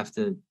you just have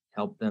to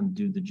help them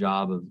do the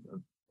job of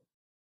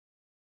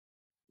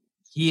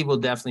he will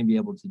definitely be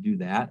able to do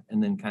that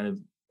and then kind of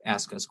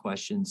ask us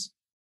questions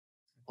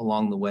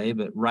along the way.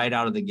 But right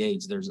out of the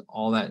gates, there's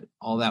all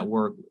that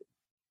work.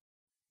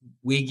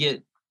 We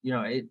get,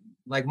 it,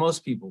 like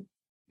most people,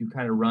 you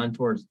kind of run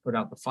towards put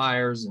out the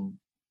fires and,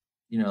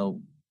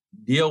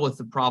 deal with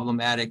the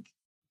problematic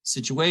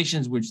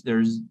situations, which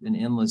there's an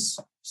endless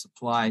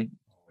supply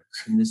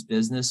in this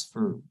business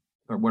for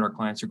what our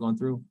clients are going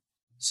through.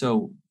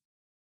 So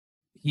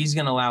he's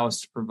going to allow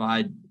us to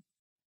provide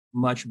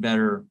much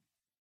better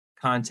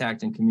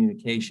contact and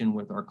communication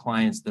with our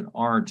clients that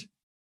aren't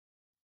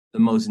the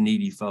most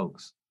needy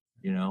folks,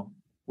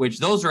 which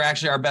those are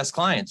actually our best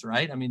clients,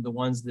 right? I mean, the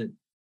ones that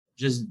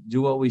just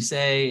do what we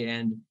say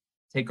and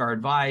take our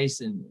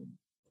advice and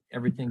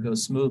everything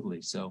goes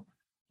smoothly. So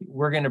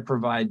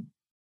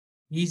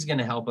he's going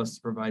to help us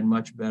to provide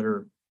much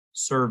better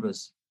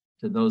service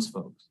to those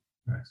folks.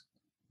 Nice.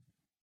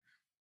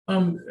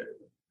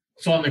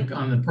 So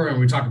on the program,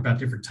 we talk about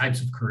different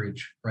types of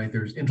courage, right?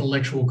 There's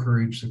intellectual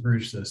courage, the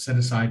courage to set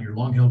aside your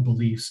long-held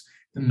beliefs,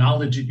 the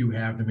knowledge that you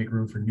have to make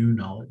room for new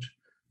knowledge.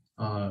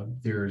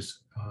 There's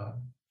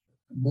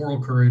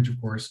moral courage, of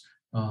course,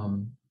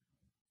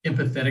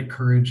 empathetic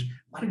courage,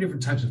 a lot of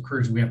different types of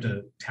courage we have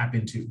to tap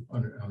into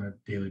on a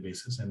daily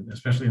basis, and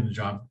especially in the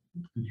job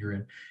that you're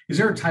in. Is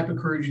there a type of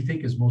courage you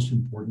think is most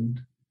important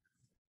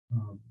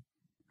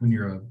when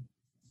you're a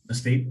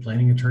estate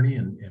planning attorney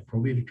and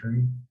probate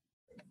attorney?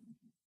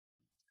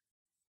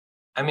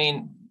 I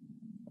mean,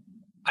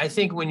 I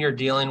think when you're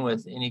dealing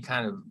with any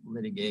kind of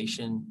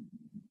litigation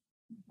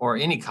or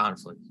any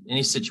conflict,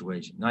 any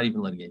situation, not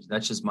even litigation,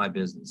 that's just my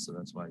business. So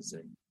that's why I say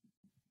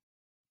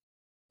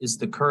it's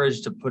the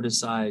courage to put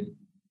aside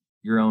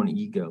your own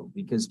ego,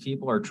 because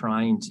people are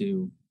trying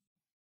to,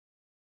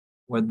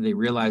 whether they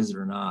realize it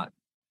or not,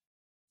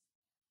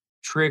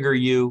 trigger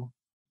you.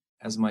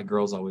 As my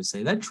girls always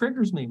say, that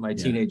triggers me. My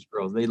teenage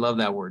girls, they love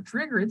that word,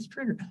 trigger. It's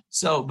trigger.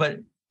 So, but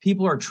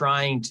people are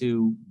trying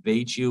to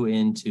bait you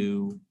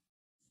into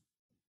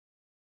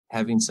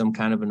having some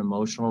kind of an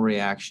emotional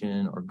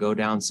reaction or go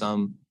down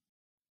some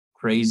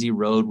crazy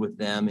road with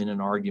them in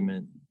an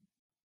argument.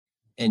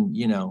 And,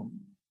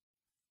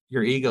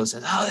 your ego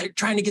says, oh, they're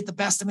trying to get the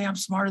best of me. I'm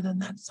smarter than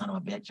that son of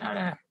a bitch.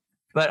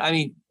 But I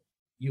mean,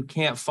 you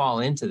can't fall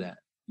into that.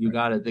 You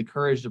got the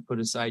courage to put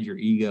aside your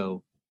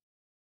ego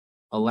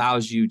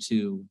allows you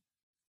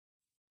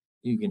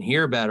can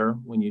hear better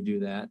when you do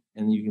that.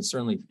 And you can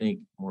certainly think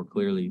more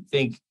clearly,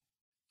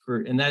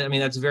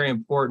 that's very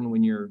important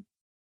when you're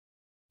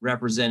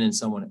representing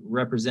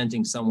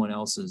someone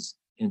else's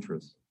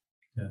interests.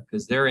 Yeah.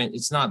 Because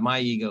it's not my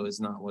ego is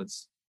not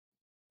what's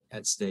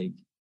at stake.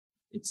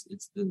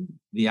 It's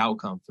the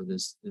outcome for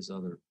this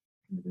other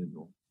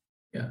individual.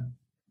 Yeah.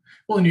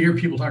 Well, and you hear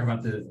people talk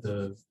about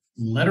the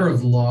letter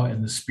of the law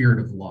and the spirit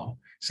of the law.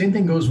 Same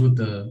thing goes with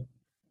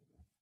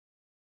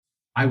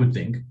I would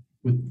think,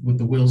 with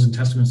the wills and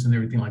testaments and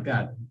everything like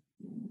that.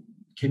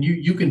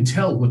 You can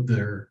tell what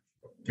their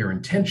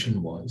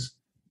intention was.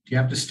 Do you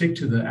have to stick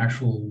to the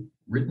actual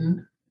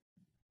written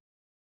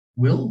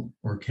will,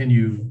 or can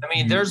you? I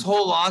mean, there's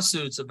whole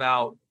lawsuits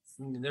about.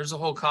 There's a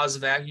whole cause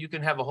of action. You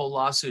can have a whole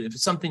lawsuit if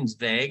something's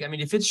vague. I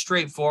mean, if it's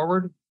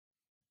straightforward,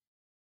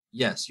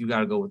 yes, you got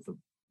to go with the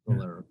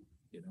letter,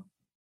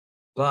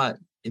 But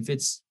if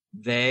it's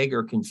vague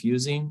or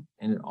confusing,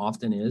 and it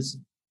often is,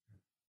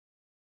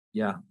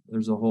 you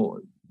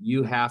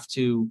have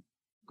to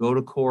go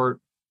to court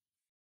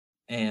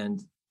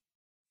and,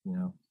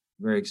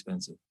 very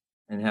expensive,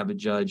 and have a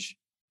judge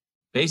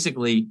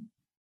basically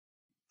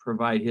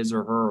provide his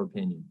or her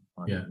opinion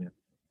on it.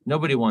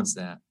 Nobody wants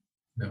that.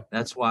 No.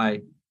 That's why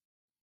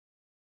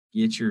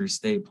get your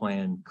estate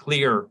plan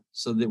clear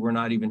so that we're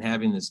not even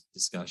having this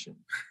discussion.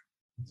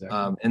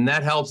 Exactly. And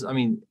that helps. I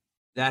mean,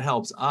 that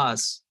helps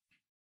us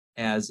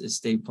as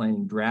estate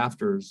planning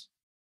drafters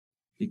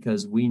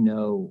because we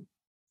know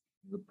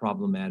the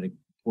problematic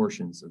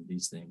portions of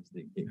these things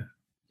that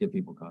get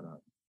people caught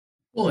up.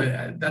 Well,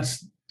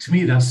 that's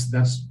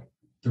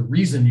the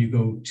reason you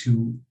go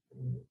to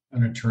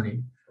an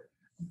attorney.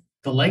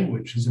 The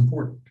language is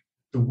important.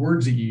 The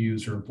words that you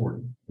use are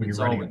important when you're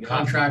writing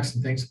contracts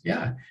and things.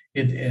 Yeah.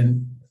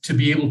 And to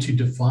be able to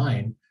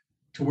define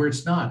to where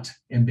it's not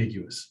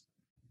ambiguous.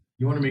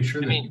 You want to make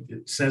sure that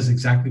it says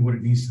exactly what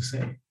it needs to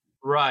say.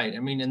 Right. I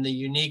mean, and the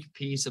unique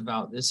piece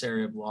about this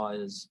area of law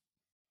is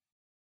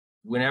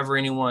whenever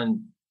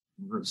anyone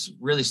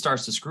really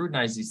starts to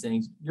scrutinize these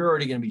things, you're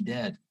already going to be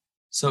dead.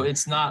 So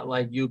it's not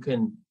like you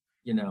can,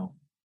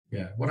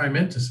 Yeah. What I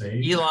meant to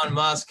say. Elon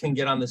Musk can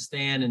get on the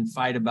stand and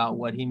fight about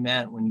what he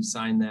meant when he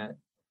signed that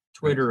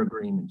Twitter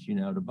agreement,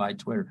 to buy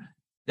Twitter.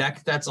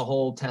 That's a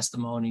whole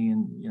testimony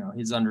and,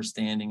 his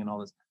understanding and all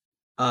this.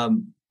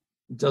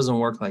 It doesn't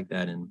work like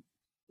that in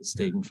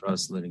estate and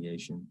trust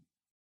litigation.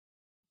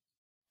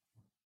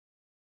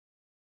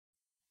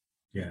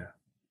 Yeah,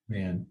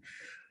 man.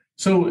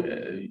 So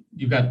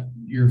you've got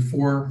your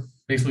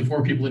basically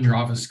four people in your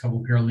office, a couple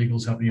of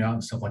paralegals helping you out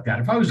and stuff like that.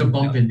 If I was to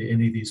bump into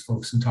any of these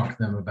folks and talk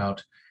to them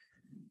about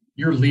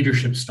your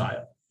leadership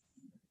style,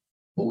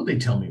 what would they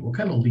tell me? What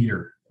kind of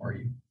leader are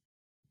you?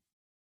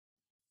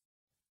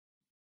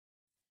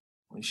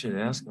 We should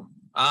ask them.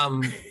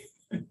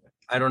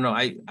 I don't know.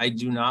 I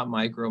do not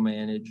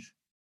micromanage,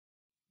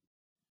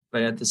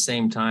 but at the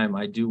same time,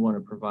 I do want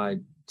to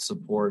provide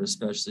support,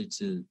 especially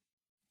to.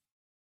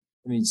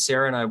 I mean,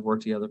 Sarah and I have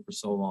worked together for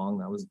so long.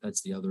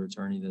 That's the other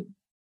attorney that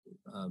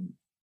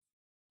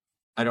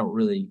I don't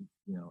really,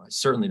 I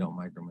certainly don't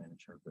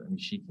micromanage her, but I mean,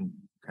 she can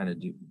kind of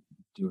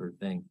do her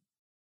thing.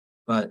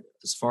 But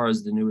as far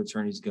as the new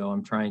attorneys go,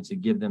 I'm trying to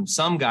give them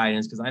some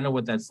guidance because I know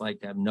what that's like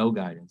to have no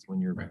guidance when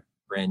you're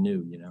brand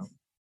new,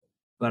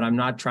 But I'm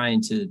not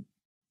trying to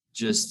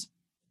just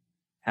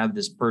have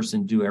this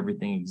person do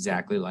everything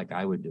exactly like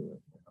I would do it.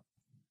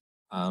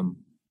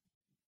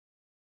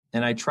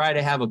 And I try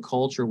to have a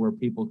culture where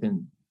people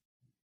can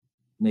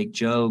make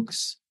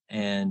jokes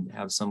and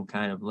have some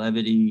kind of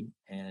levity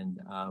and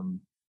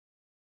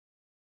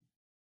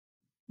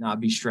not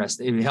be stressed.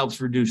 It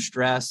helps reduce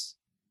stress.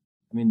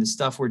 I mean, the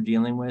stuff we're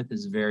dealing with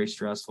is very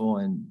stressful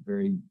and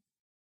very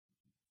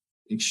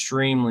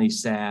extremely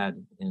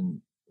sad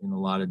in a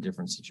lot of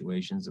different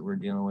situations that we're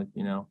dealing with,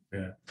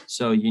 Yeah.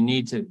 So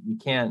you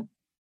can't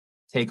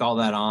take all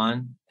that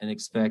on and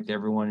expect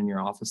everyone in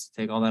your office to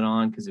take all that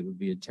on because it would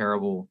be a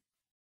terrible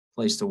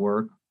place to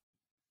work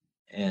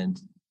and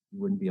you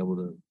wouldn't be able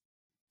to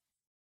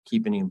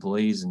keep any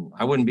employees and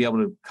I wouldn't be able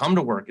to come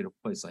to work at a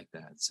place like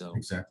that. So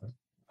exactly.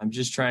 I'm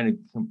just trying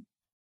to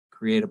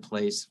create a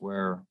place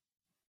where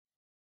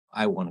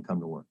I want to come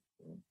to work.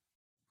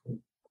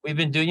 We've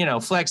been doing,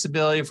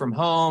 flexibility from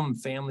home,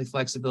 family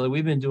flexibility.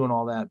 We've been doing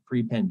all that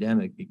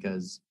pre-pandemic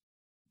because,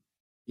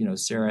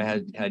 Sarah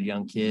had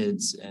young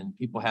kids and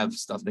people have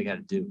stuff they got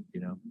to do,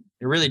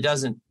 It really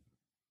doesn't,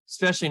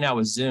 especially now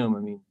with Zoom. I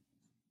mean,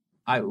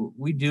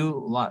 we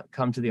do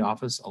come to the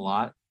office a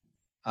lot,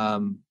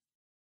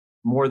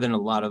 more than a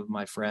lot of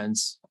my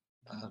friends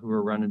who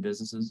are running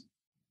businesses.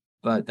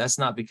 But that's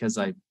not because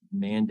I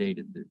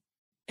mandated that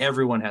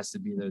everyone has to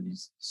be there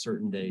these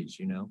certain days,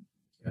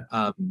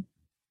 Yeah.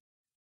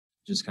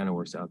 Just kind of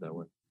works out that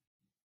way.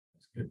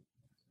 That's good.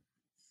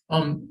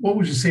 What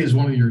would you say is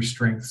one of your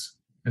strengths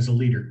as a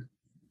leader?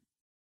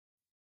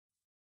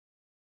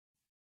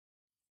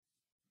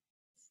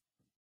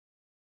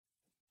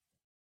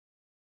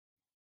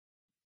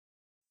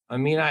 I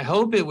mean, I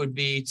hope it would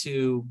be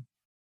to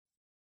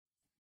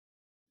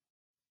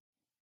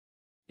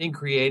think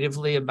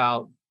creatively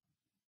about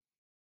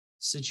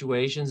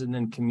situations and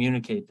then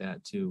communicate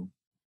that to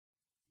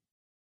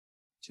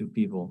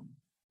people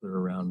that are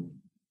around me.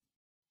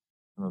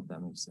 I don't know if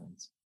that makes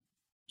sense.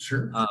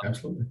 Sure,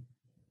 absolutely.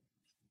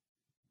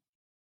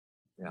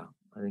 Yeah,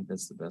 I think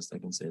that's the best I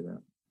can say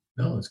that.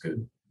 No, that's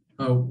good.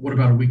 What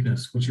about a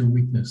weakness? What's your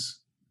weakness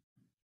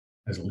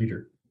as a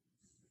leader?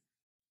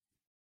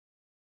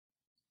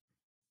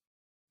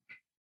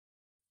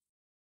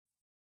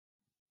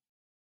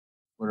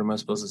 What am I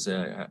supposed to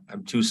say?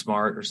 I'm too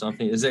smart or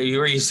something? Is that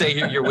where you say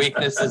your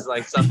weakness is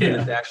like something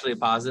that's actually a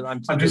positive?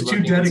 I'm just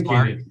too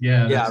dedicated.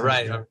 Yeah. Yeah,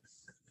 right.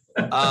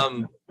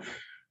 Yeah.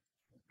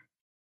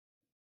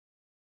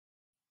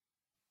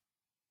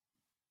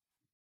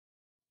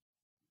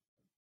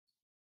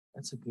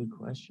 That's a good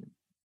question.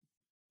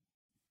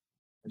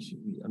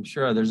 I'm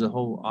sure there's a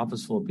whole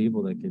office full of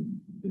people that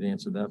could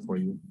answer that for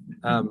you.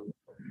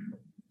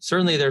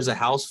 Certainly there's a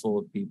house full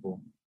of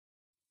people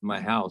in my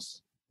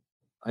house.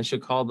 I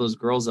should call those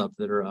girls up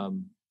that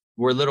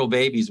were little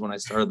babies when I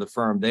started the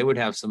firm. They would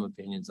have some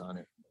opinions on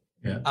it.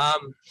 Yeah.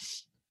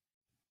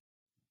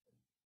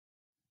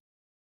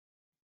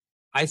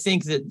 I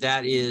think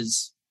that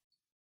is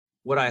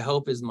what I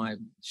hope is my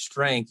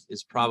strength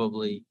is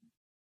probably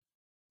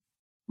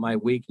my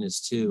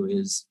weakness too,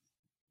 is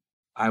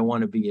I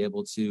want to be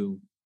able to,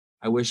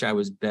 I wish I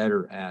was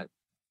better at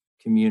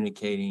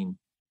communicating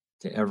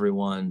to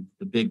everyone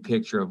the big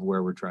picture of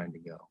where we're trying to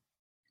go.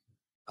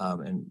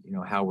 And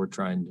how we're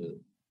trying to,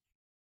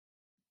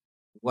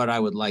 what I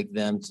would like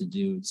them to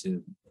do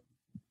to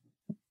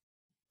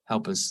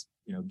help us,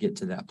 get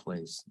to that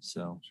place.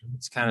 So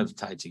it's kind of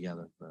tied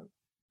together, but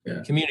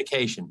yeah.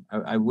 Communication.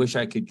 I wish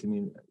I could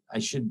communicate. I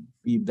should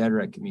be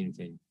better at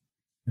communicating.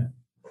 Yeah.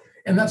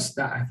 And I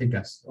think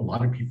that's a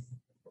lot of people.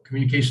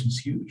 Communication is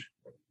huge.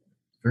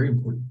 Very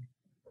important.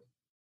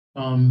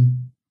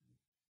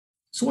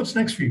 So what's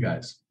next for you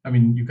guys? I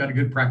mean, you've got a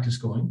good practice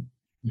going.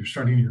 You're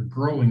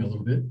growing a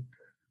little bit.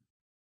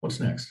 What's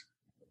next?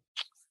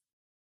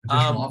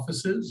 Additional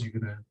offices? You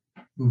gonna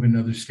move in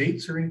other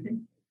states or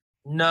anything?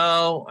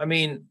 No, I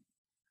mean,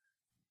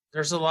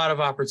 there's a lot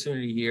of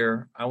opportunity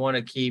here. I would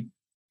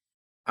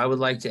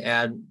like to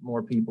add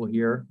more people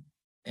here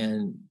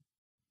and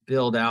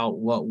build out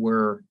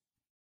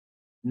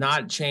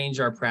not change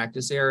our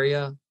practice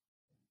area,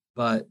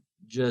 but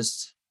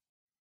just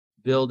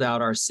build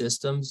out our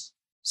systems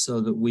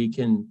so that we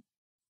can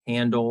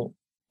handle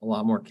a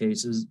lot more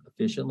cases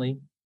efficiently,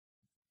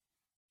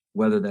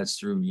 whether that's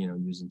through,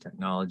 using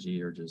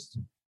technology or just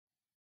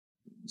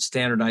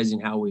standardizing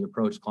how we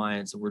approach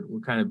clients. We're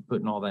kind of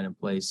putting all that in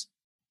place.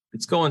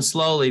 It's going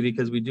slowly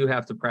because we do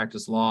have to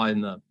practice law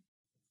in the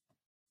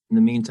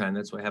meantime.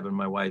 That's why having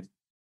my wife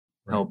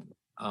help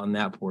on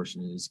that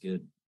portion is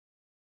good.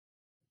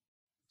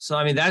 So,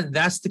 I mean,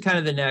 that's the kind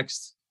of the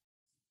next,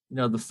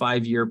 the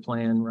 5-year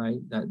plan, right?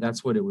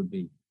 That's what it would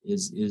be,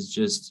 is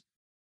just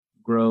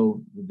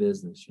grow the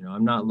business.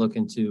 I'm not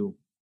looking to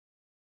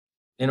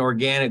an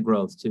organic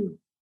growth too,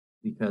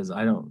 because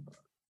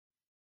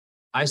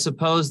I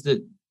suppose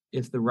that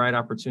if the right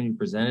opportunity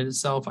presented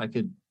itself, I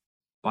could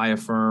buy a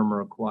firm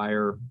or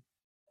acquire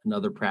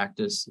another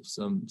practice if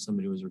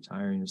somebody was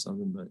retiring or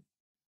something, but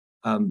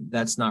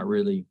that's not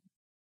really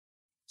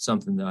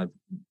something that I've,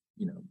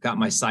 got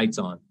my sights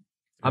on.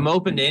 I'm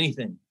open to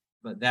anything,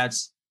 but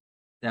that's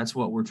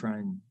what we're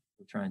trying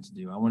to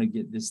do. I want to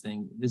get this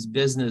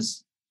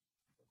business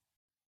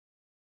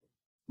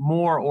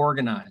more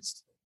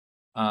organized,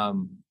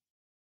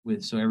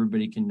 so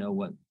everybody can know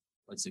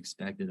what's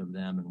expected of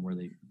them and where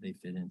they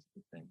fit into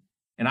the thing.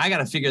 And I got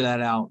to figure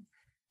that out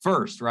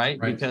first, right?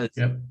 Because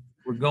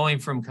we're going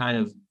from kind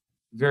of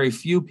very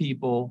few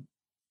people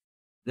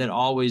that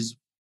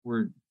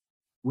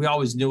we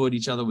always knew what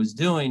each other was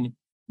doing.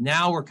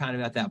 Now we're kind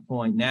of at that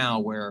point now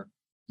where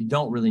you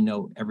don't really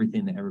know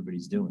everything that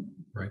everybody's doing.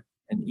 Right.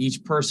 And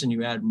each person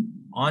you add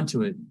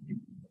onto it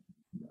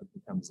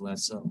becomes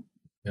less so.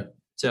 Yep.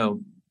 So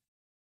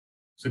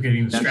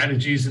getting the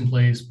strategies in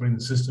place, putting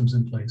the systems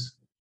in place.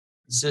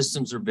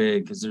 Systems are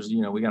big because there's,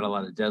 we got a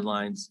lot of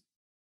deadlines.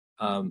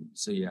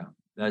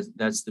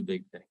 That's the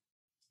big thing.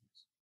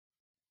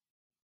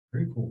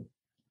 Very cool.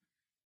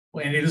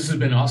 Well, Andy, this has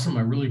been awesome.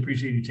 I really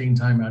appreciate you taking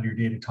time out of your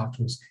day to talk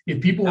to us.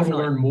 If people want to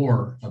learn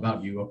more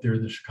about you up there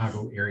in the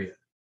Chicago area,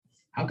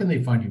 how can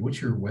they find you?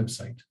 What's your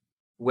website?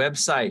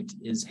 Website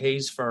is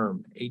Hayes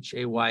Firm,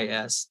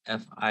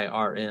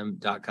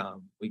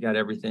 HAYSFIRM.com. We got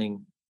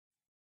everything.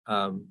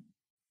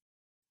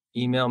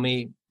 Email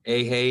me,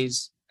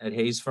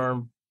 ahayes@Hayes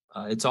Firm.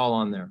 It's all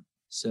on there.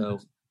 So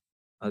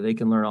they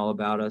can learn all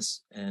about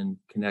us and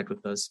connect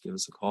with us, give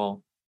us a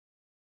call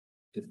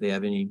if they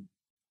have any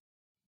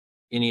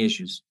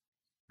issues.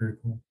 Very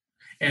cool.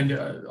 And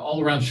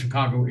all around the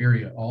Chicago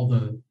area, all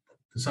the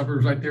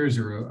suburbs right there, is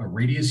there a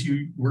radius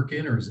you work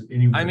in, or is it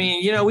anywhere? I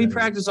mean, we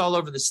practice all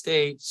over the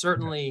state.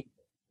 Certainly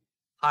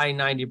high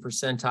 90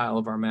 percentile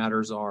of our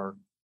matters are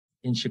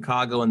in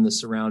Chicago and the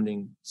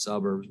surrounding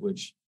suburbs,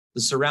 which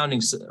the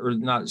surrounding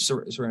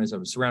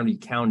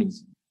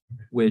counties,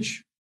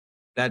 which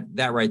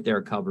that right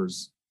there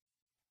covers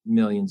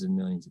millions and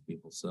millions of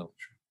people. So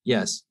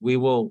yes, we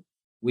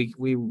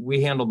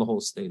handle the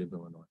whole state of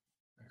Illinois.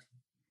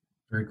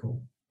 Very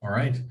cool. All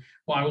right.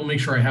 Well, I will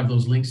make sure I have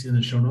those links in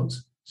the show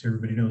notes so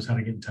everybody knows how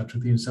to get in touch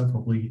with you and stuff.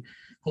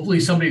 Hopefully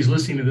somebody's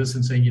listening to this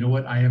and saying, you know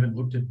what, I haven't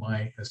looked at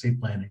my estate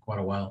plan in quite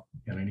a while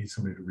and I need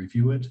somebody to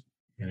review it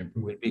and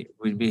improve it.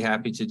 We'd be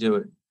happy to do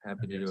it.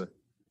 Happy to do it.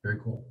 Very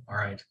cool. All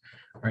right,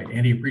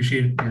 Andy,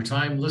 appreciate your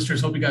time.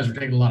 Listeners, hope you guys are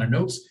taking a lot of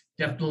notes.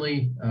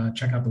 Definitely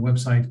check out the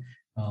website.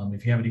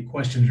 If you have any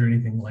questions or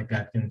anything like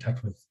that, get in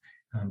touch with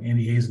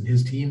Andy Hayes and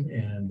his team,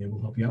 and they will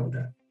help you out with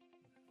that.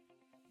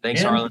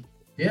 Thanks, Harlan.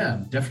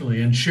 Yeah,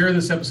 definitely. And share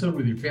this episode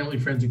with your family,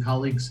 friends, and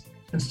colleagues,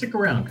 and stick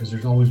around because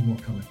there's always more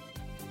coming.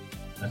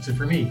 That's it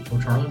for me,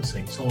 Coach Harlan,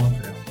 saying so long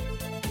for now.